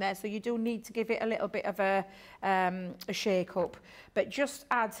content in there, so you do need to give it a little bit of a shake up. But just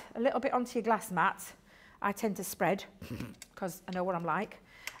add a little bit onto your glass mat. I tend to spread, because I know what I'm like.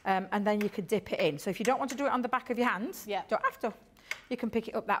 And then you could dip it in. So if you don't want to do it on the back of your hands, don't have to. You can pick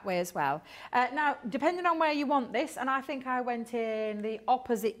it up that way as well. Now, depending on where you want this, and I think I went in the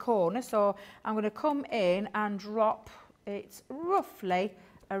opposite corner, so I'm going to come in and drop it roughly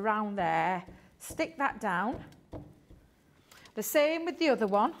around there. Stick that down. The same with the other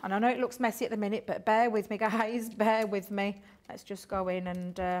one, and I know it looks messy at the minute, but bear with me, guys, bear with me. Let's just go in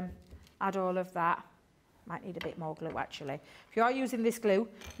and add all of that. Might need a bit more glue, actually. If you are using this glue,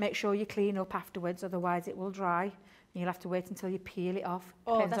 make sure you clean up afterwards, otherwise it will dry. You'll have to wait until you peel it off.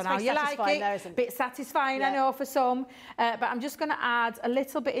 Depends on how you like it. There, isn't it? Bit satisfying, I know, for some. But I'm just going to add a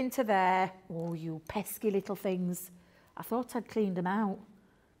little bit into there. Oh, you pesky little things. I thought I'd cleaned them out.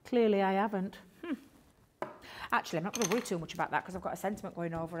 Clearly, I haven't. Actually, I'm not going to worry too much about that, because I've got a sentiment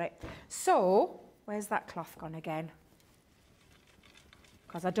going over it. So, where's that cloth gone again?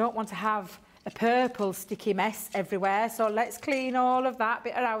 Because I don't want to have a purple sticky mess everywhere, so let's clean all of that,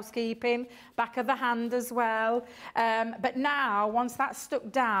 bit of housekeeping, back of the hand as well. But now, once that's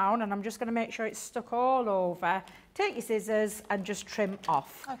stuck down, and I'm just going to make sure it's stuck all over, take your scissors and just trim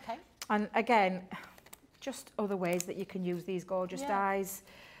off. Okay. And again, just other ways that you can use these gorgeous dies.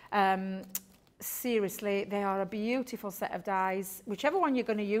 Seriously, they are a beautiful set of dies, whichever one you're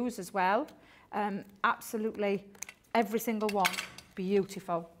going to use as well. Absolutely, every single one.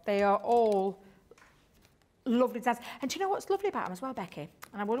 Beautiful. They are all lovely designs. And do you know what's lovely about them as well, Becky?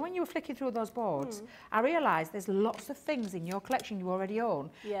 And when you were flicking through those boards, I realised there's lots of things in your collection you already own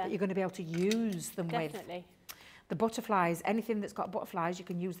that you're going to be able to use them with. Definitely. The butterflies, anything that's got butterflies, you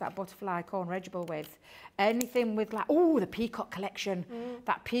can use that butterfly corn regible with. Anything with like, the peacock collection.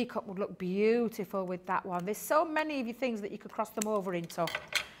 That peacock would look beautiful with that one. There's so many of your things that you could cross them over into.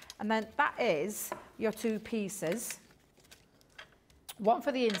 And then that is your 2 pieces. One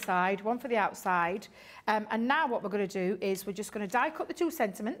for the inside, one for the outside. And now what we're going to do is we're just going to die cut the 2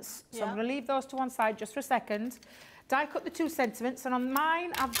 sentiments. So I'm going to leave those to one side just for a second. Die cut the 2 sentiments. And on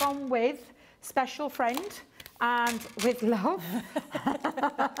mine, I've gone with Special Friend and With Love.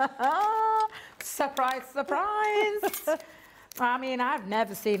 Surprise, surprise. I mean, I've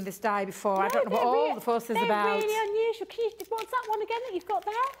never seen this die before. No, I don't know what all the fuss is about. They're really unusual. What's that one again that you've got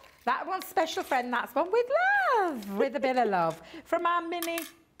there? That one's Special Friend, that's one With Love, with a bit of love, from our mini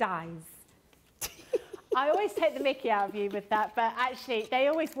dies. I always take the mickey out of you with that, but actually, they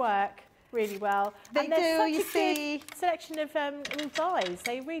always work really well. They do, you see. Good selection of dies,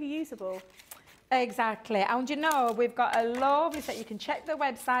 they're really usable. Exactly, and you know, we've got a lovely set. You can check the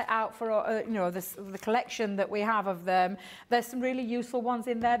website out for you know, the collection that we have of them. There's some really useful ones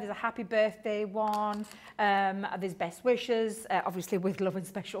in there. There's a happy birthday one, there's best wishes, obviously With Love and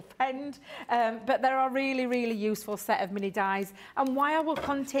Special Friend, but they're a really, really useful set of mini dies, and why I will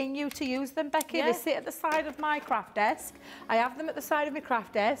continue to use them, Becky, they sit at the side of my craft desk. I have them at the side of my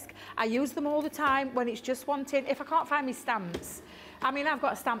craft desk. I use them all the time when it's just wanting, if I can't find my stamps, I mean, I've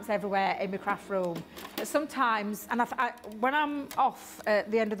got stamps everywhere in my craft room. Sometimes, and when I'm off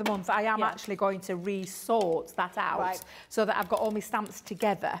at the end of the month, I am actually going to re-sort that out so that I've got all my stamps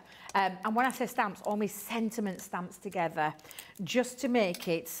together. And when I say stamps, all my sentiment stamps together, just to make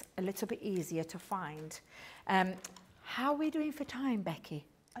it a little bit easier to find. How are we doing for time, Becky?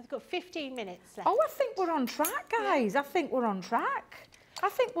 I've got 15 minutes left. Oh, I think we're on track, guys. I think we're on track. I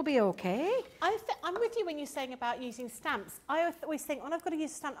think we'll be okay. I'm with you when you're saying about using stamps. I always think, oh, I've got to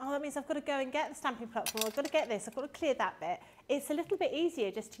use a stamp. Oh, that means I've got to go and get the stamping platform. I've got to get this. I've got to clear that bit. It's a little bit easier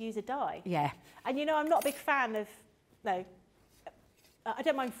just to use a die. Yeah. And, you know, I'm not a big fan of, no, I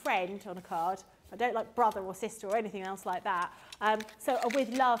don't mind friend on a card. I don't like brother or sister or anything else like that. So a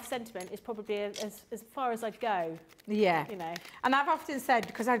with love sentiment is probably as far as I'd go. Yeah. You know. And I've often said,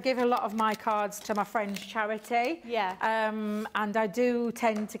 because I give a lot of my cards to my friend's charity. Yeah. And I do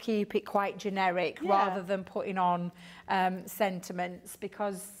tend to keep it quite generic rather than putting on sentiments,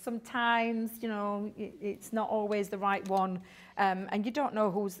 because sometimes, you know, it's not always the right one. And you don't know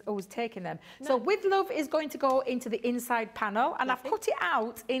who's taking them. No. So With Love is going to go into the inside panel, and I've put it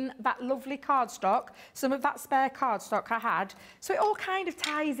out in that lovely cardstock, some of that spare cardstock I had, so it all kind of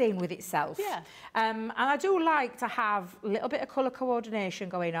ties in with itself. Yeah. And I do like to have a little bit of colour coordination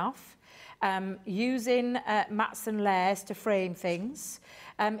going off, using mats and layers to frame things.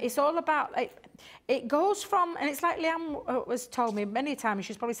 It's all about, it goes from, and it's like Leanne was told me many times,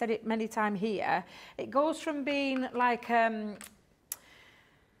 she's probably said it many times here, it goes from being like,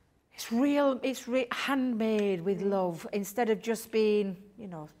 it's handmade with love, instead of just being, you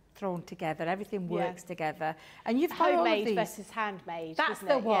know, thrown together. Everything works together. And you've got homemade versus handmade. That's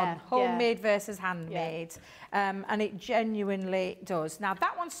the one. Homemade versus handmade. And it genuinely does. Now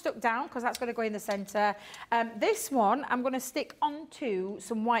that one's stuck down because that's going to go in the centre. This one I'm going to stick onto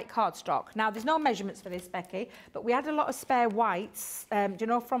some white cardstock. Now there's no measurements for this, Becky, but we had a lot of spare whites, do you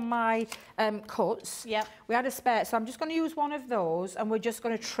know, from my cuts. Yeah. We had a spare, so I'm just going to use one of those and we're just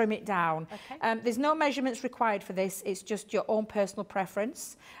going to trim it down. Okay. There's no measurements required for this. It's just your own personal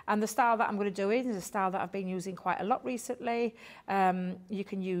preference. And the style that I'm going to do is a style that I've been using quite a lot recently. You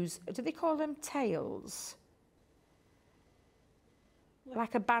can use, do they call them tails?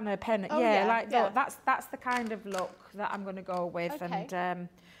 Like a banner pen. Oh, that's the kind of look that I'm going to go with. Okay. And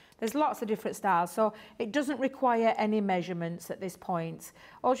there's lots of different styles, so it doesn't require any measurements at this point.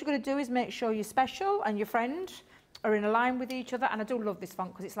 All you're going to do is make sure your special and your friend are in a line with each other. And I do love this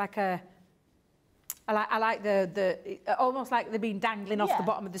font because it's like a, I like the almost like they're being dangling off the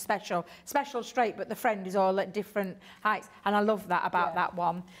bottom of the special straight, but the friend is all at different heights, and I love that about that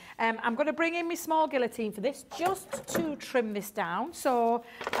one. I'm going to bring in my small guillotine for this, just to trim this down. So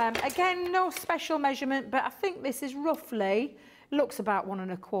again, no special measurement, but I think this is roughly, looks about 1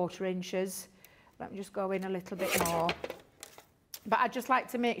 1/4 inches. Let me just go in a little bit more. But I just like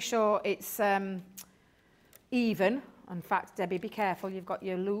to make sure it's even. In fact, Debbie, be careful, you've got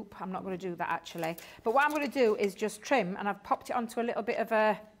your loop. I'm not going to do that actually. But what I'm going to do is just trim, and I've popped it onto a little bit of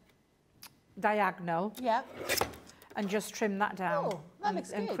a diagonal. Yeah. And just trim that down. Oh, that looks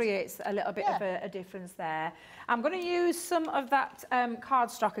good. And creates a little bit of a difference there. I'm going to use some of that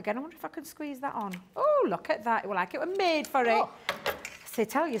cardstock again. I wonder if I can squeeze that on. Oh, look at that. Well, like it was made for it. So I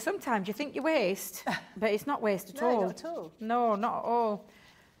tell you, sometimes you think you waste, but it's not waste at all. No, not at all. No, not at all.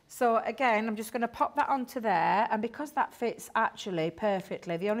 So again, I'm just going to pop that onto there, and because that fits actually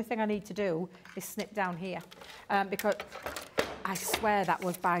perfectly, the only thing I need to do is snip down here, because I swear that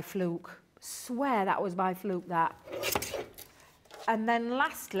was by fluke. Swear that was by fluke, that. And then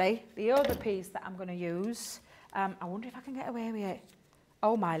lastly, the other piece that I'm going to use, I wonder if I can get away with it.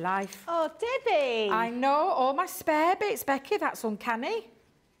 Oh, my life. Oh, Debbie. I know, all my spare bits, Becky, that's uncanny.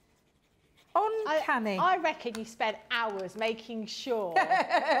 Uncanny. I reckon you spent hours making sure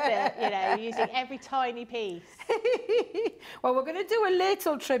that, you know, using every tiny piece. Well, we're going to do a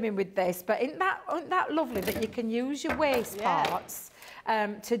little trimming with this, but isn't that lovely that you can use your waste parts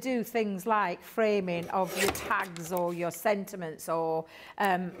to do things like framing of your tags or your sentiments or,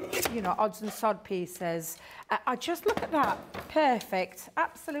 you know, odds and sod pieces. I just look at that. Perfect.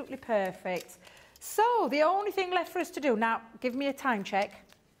 Absolutely perfect. So the only thing left for us to do now, give me a time check.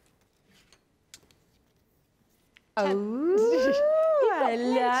 Oh, I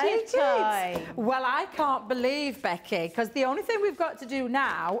like it. Well, I can't believe, Becky, because the only thing we've got to do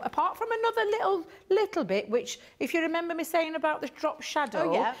now, apart from another little bit, which, if you remember me saying about the drop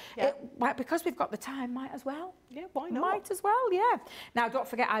shadow, because we've got the time, might as well. Yeah, why not? Might as well, yeah. Now, don't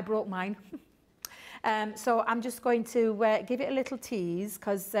forget, I broke mine. So I'm just going to give it a little tease,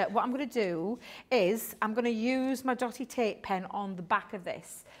 because what I'm going to do is I'm going to use my dotty tape pen on the back of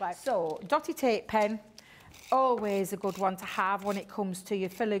this. Right. So, dotty tape pen. Always a good one to have when it comes to your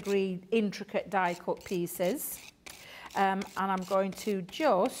filigree intricate die cut pieces. And I'm going to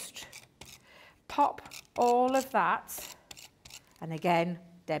just pop all of that. And again,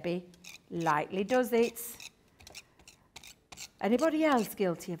 Debbie lightly does it. Anybody else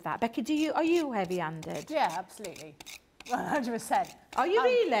guilty of that? Becky, are you heavy-handed? Yeah, absolutely. 100%. Are you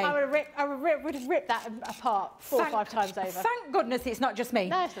really? I would have ripped that apart 4 or 5 times over. Thank goodness it's not just me.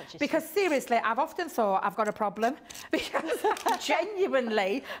 No, it's not just because you. Seriously, I've often thought I've got a problem because I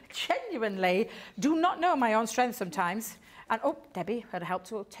genuinely do not know my own strength sometimes. And oh, Debbie, would help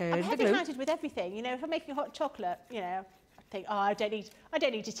to turn I'm the glue. heavy-handed with everything. You know, if I'm making hot chocolate, you know, I think, oh, I don't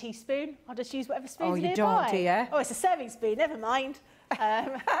need a teaspoon. I'll just use whatever spoon's nearby. Oh, you don't, do you? Oh, it's a serving spoon. Never mind.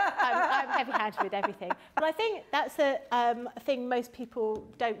 I'm heavy-handed with everything. But I think that's a thing most people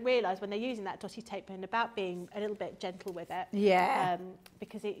don't realise when they're using that dotty tape pen, about being a little bit gentle with it. Yeah.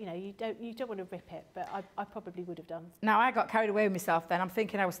 Because it, you know, you don't want to rip it, but I probably would have done. Now I got carried away with myself then. I'm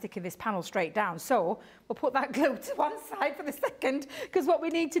thinking I was sticking this panel straight down. So we'll put that glue to one side for the second, because what we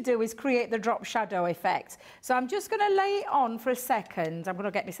need to do is create the drop shadow effect. So I'm just going to lay it on for a second. I'm going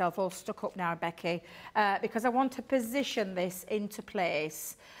to get myself all stuck up now, Becky, because I want to position this into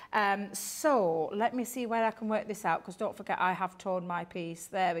place. So let me see where I can work this out, because don't forget I have torn my piece.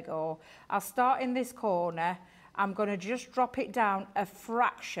 There we go. I'll start in this corner. I'm going to just drop it down a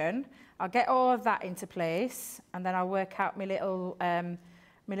fraction. I'll get all of that into place, and then I'll work out my little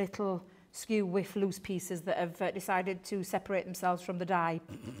skew whiff loose pieces that have decided to separate themselves from the die.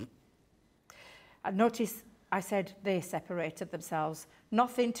 And notice I said they separated themselves.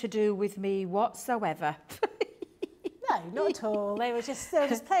 Nothing to do with me whatsoever. No, not at all. They were just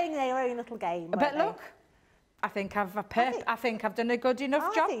playing their own little game. But look, I think I've done a good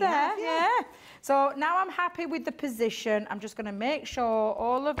enough job there. Have, yeah. So now I'm happy with the position. I'm just going to make sure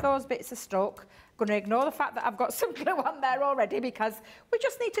all of those bits are stuck. I'm going to ignore the fact that I've got some glue on there already, because we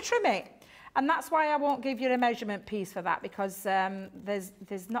just need to trim it. And that's why I won't give you a measurement piece for that, because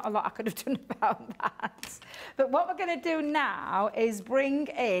there's not a lot I could have done about that. But what we're going to do now is bring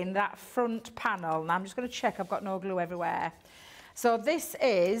in that front panel. Now I'm just going to check I've got no glue everywhere. So this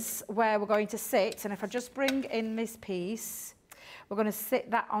is where we're going to sit, and if I just bring in this piece, we're going to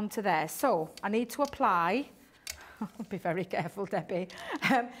sit that onto there. So I need to apply, be very careful, Debbie,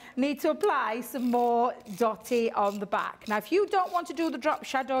 need to apply some more dotty on the back. Now, if you don't want to do the drop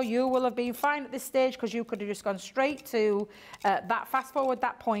shadow, you will have been fine at this stage, because you could have just gone straight to that, fast forward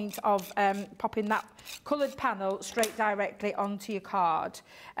that point of popping that coloured panel straight directly onto your card.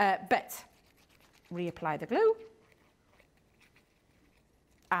 But reapply the glue.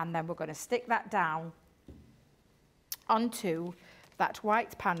 And then we're going to stick that down onto that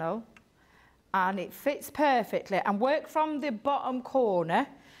white panel, and it fits perfectly. And work from the bottom corner,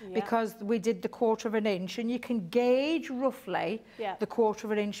 because we did the 1/4 inch, and you can gauge roughly the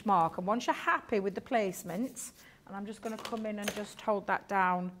 1/4 inch mark. And once you're happy with the placement, and I'm just going to come in and just hold that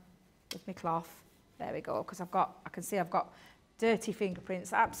down with my cloth. There we go, because I can see I've got dirty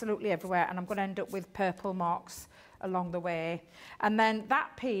fingerprints absolutely everywhere, and I'm going to end up with purple marks along the way. And then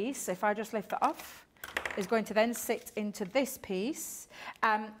that piece, if I just lift it off, is going to then sit into this piece.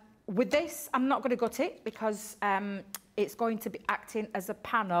 With this, I'm not going to gut it, because it's going to be acting as a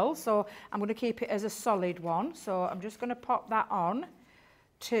panel, so I'm going to keep it as a solid one. So I'm just going to pop that on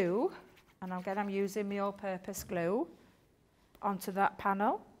too, and again I'm using my all-purpose glue onto that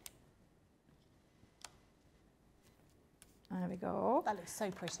panel. There we go. That looks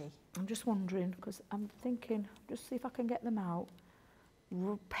so pretty. I'm just wondering, because I'm thinking, just see if I can get them out.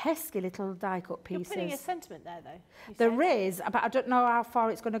 Pesky little die cut pieces. You're putting a sentiment there, though. There is, but I don't know how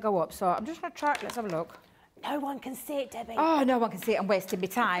far it's going to go up, so I'm just going to try. Let's have a look. No one can see it, Debbie. Oh, no one can see it. I'm wasting my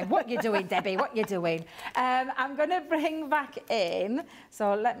time. What you doing, Debbie? What you doing? I'm going to bring back in.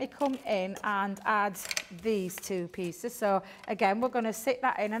 So let me come in and add these 2 pieces. So again, we're going to sit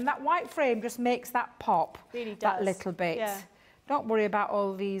that in, and that white frame just makes that pop. Really does. That little bit. Yeah. Don't worry about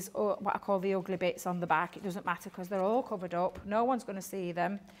all these, what I call the ugly bits on the back. It doesn't matter, because they're all covered up. No one's going to see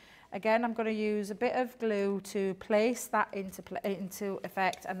them. Again, I'm going to use a bit of glue to place that into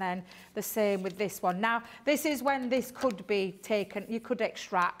effect, and then the same with this one. Now, this is when this could be taken, you could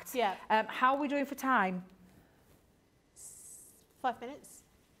extract. Yeah. How are we doing for time? 5 minutes.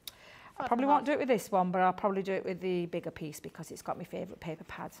 I probably won't do it with this one, but I'll probably do it with the bigger piece, because it's got my favourite paper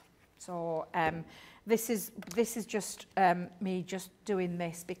pad. So this is just me just doing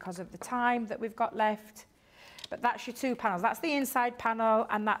this because of the time that we've got left. But that's your 2 panels. That's the inside panel,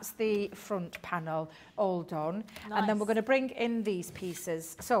 and that's the front panel, all done. Nice. And then we're going to bring in these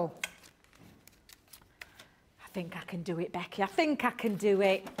pieces. So I think I can do it, Becky. I think I can do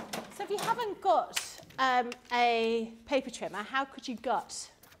it. So if you haven't got a paper trimmer, how could you gut?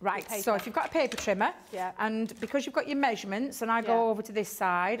 Right, so if you've got a paper trimmer, and because you've got your measurements, and I go over to this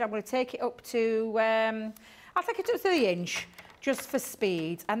side, I'm going to take it up to, I'll take it up to the inch, just for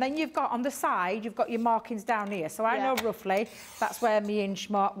speed. And then you've got, on the side, you've got your markings down here. So I know roughly, that's where my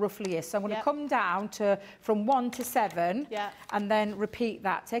inch mark roughly is. So I'm going to come down to, from 1 to 7, and then repeat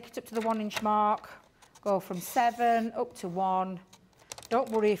that. Take it up to the 1 inch mark, go from 7 up to 1. Don't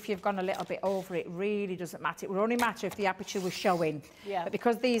worry if you've gone a little bit over, it really doesn't matter. It would only matter if the aperture was showing. But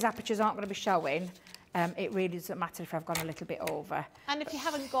because these apertures aren't going to be showing, it really doesn't matter if I've gone a little bit over. And if you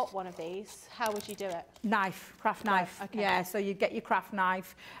haven't got one of these, how would you do it? Knife, craft knife. Okay. Yeah, so you get your craft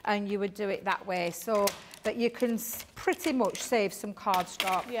knife and you would do it that way so that you can pretty much save some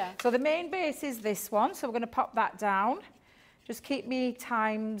cardstock. So the main base is this one, so we're going to pop that down. Just keep me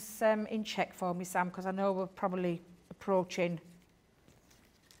times in check for me, Sam, because I know we're probably approaching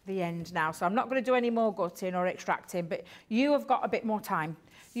the end now. So I'm not going to do any more gutting or extracting, but you have got a bit more time.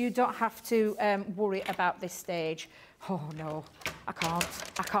 You don't have to worry about this stage. Oh no, I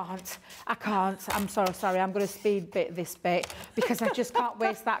can't. I'm so sorry, I'm going to speed bit this bit because I just can't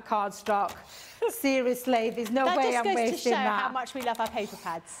waste that cardstock. Seriously, there's no way I'm wasting that. That just goes to show how much we love our paper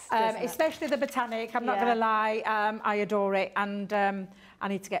pads. Especially the Botanic, I'm not going to lie, I adore it, and I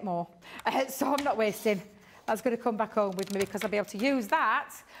need to get more. So I'm not wasting. That's going to come back home with me because I'll be able to use that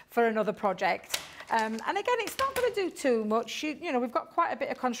for another project. And again, it's not going to do too much. You know, we've got quite a bit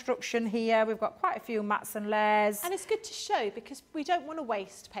of construction here. We've got quite a few mats and layers. And it's good to show because we don't want to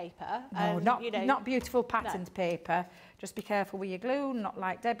waste paper. No, not beautiful patterned paper. Just be careful with your glue, not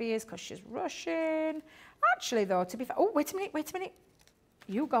like Debbie is because she's rushing. Actually, though, to be fair... Oh, wait a minute.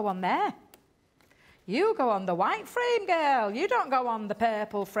 You go on there. You go on the white frame, girl. You don't go on the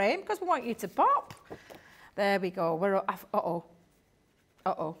purple frame because we want you to pop. There we go. We're... Uh-oh.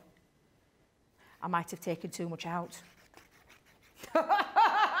 Uh-oh. I might have taken too much out.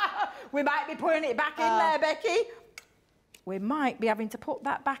 We might be putting it back in there, Becky. We might be having to put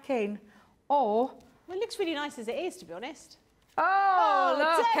that back in. Or... Well, it looks really nice as it is, to be honest. Oh,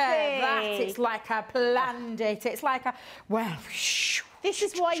 look at that. It's like I planned it. It's like a... Well... This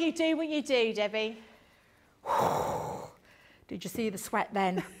is why you do what you do, Debbie. Did you see the sweat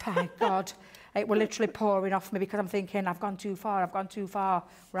then? My God. It was literally pouring off me because I'm thinking, I've gone too far.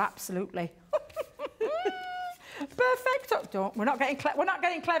 We're absolutely... Perfect. We're not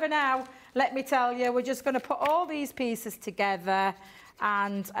getting clever now. Let me tell you, we're just going to put all these pieces together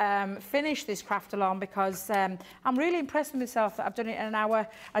and finish this craft along because I'm really impressed with myself that I've done it in an hour.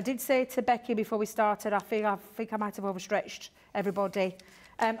 I did say to Becky before we started, I think I might have overstretched everybody.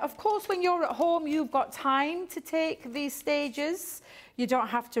 Of course, when you're at home, you've got time to take these stages. You don't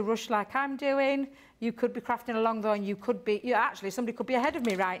have to rush like I'm doing. You could be crafting along though, and you could be, actually, somebody could be ahead of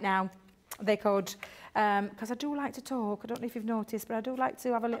me right now. They could, because I do like to talk. I don't know if you've noticed, but I do like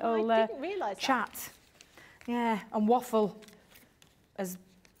to have a little chat. Yeah, and waffle, as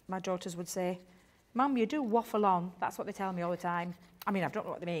my daughters would say. Mum, you do waffle on. That's what they tell me all the time. I mean, I don't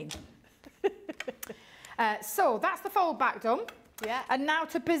know what they mean. So that's the fold back done. Yeah. And now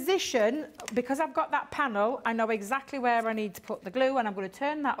to position, because I've got that panel, I know exactly where I need to put the glue, and I'm going to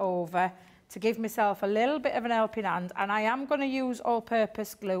turn that over to give myself a little bit of an helping hand. And I am going to use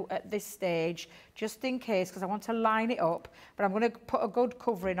all-purpose glue at this stage, just in case, because I want to line it up. But I'm going to put a good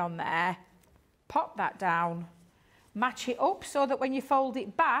covering on there, pop that down, match it up so that when you fold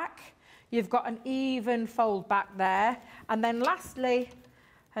it back, you've got an even fold back there. And then lastly,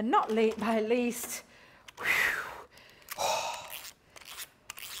 and not least,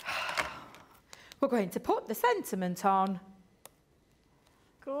 we're going to put the sentiment on.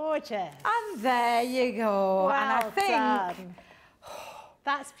 Gorgeous. And there you go. Well and I think done.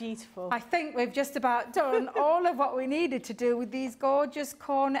 That's beautiful. I think we've just about done all of what we needed to do with these gorgeous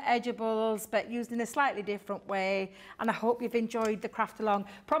corner edgeables, but used in a slightly different way. And I hope you've enjoyed the craft along.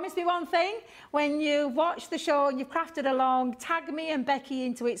 Promise me one thing, when you watch the show and you've crafted along, tag me and Becky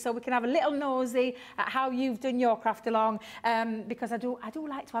into it so we can have a little nosy at how you've done your craft along. Because I do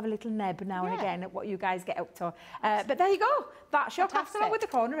like to have a little neb now and again at what you guys get up to. But there you go. That's your craft along with the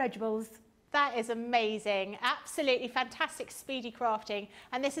corner edgeables. That is amazing. Absolutely fantastic, speedy crafting.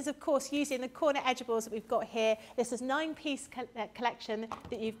 And this is, of course, using the corner edgeables that we've got here. This is a 9-piece collection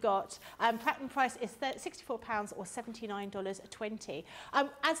that you've got. Platinum price is £64 or $79.20.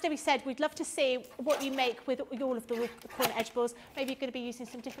 As Debbie said, we'd love to see what you make with all of the corner edgeables. Maybe you're going to be using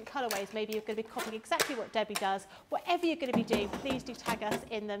some different colourways. Maybe you're going to be copying exactly what Debbie does. Whatever you're going to be doing, please do tag us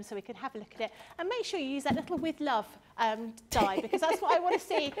in them so we can have a look at it. And make sure you use that little with love die, because that's what I want to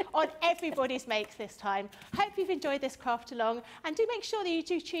see on everybody. everybody's makes this time. Hope you've enjoyed this craft along, and do make sure that you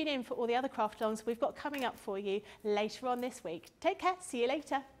do tune in for all the other craft alongs we've got coming up for you later on this week. Take care, see you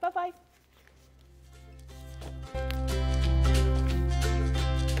later. Bye-bye.